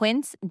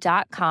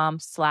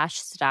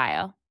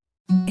 Quince.com/style.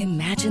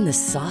 Imagine the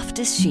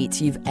softest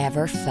sheets you've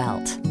ever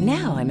felt.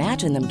 Now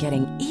imagine them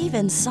getting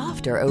even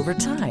softer over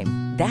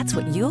time. That's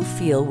what you'll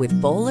feel with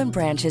Boll &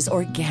 Branch's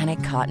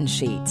organic cotton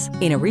sheets.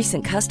 In a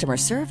recent customer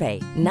survey,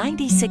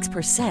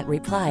 96%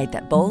 replied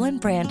that Boll &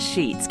 Branch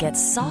sheets get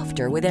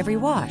softer with every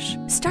wash.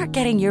 Start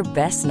getting your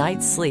best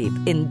night's sleep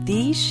in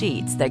these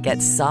sheets that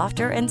get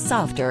softer and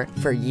softer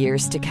for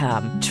years to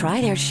come.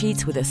 Try their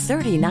sheets with a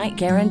 30-night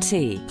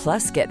guarantee.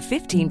 Plus, get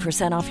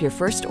 15% off your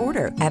first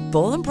order at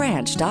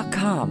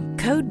bollandbranch.com.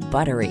 Code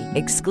BUTTERY.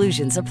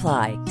 Exclusions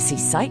apply. See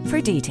site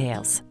for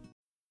details.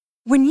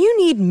 When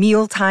you need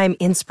mealtime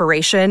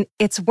inspiration,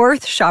 it's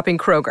worth shopping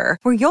Kroger,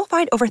 where you'll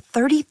find over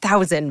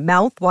 30,000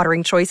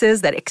 mouth-watering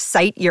choices that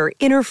excite your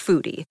inner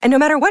foodie. And no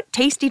matter what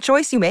tasty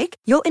choice you make,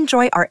 you'll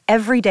enjoy our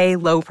everyday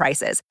low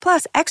prices,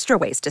 plus extra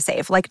ways to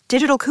save, like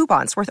digital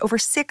coupons worth over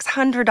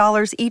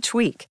 $600 each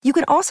week. You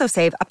can also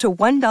save up to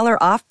 $1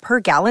 off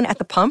per gallon at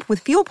the pump with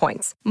fuel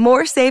points.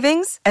 More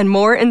savings and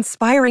more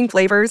inspiring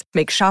flavors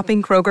make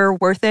shopping Kroger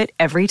worth it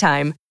every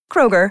time.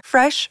 Kroger,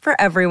 fresh for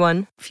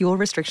everyone. Fuel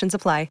restrictions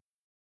apply.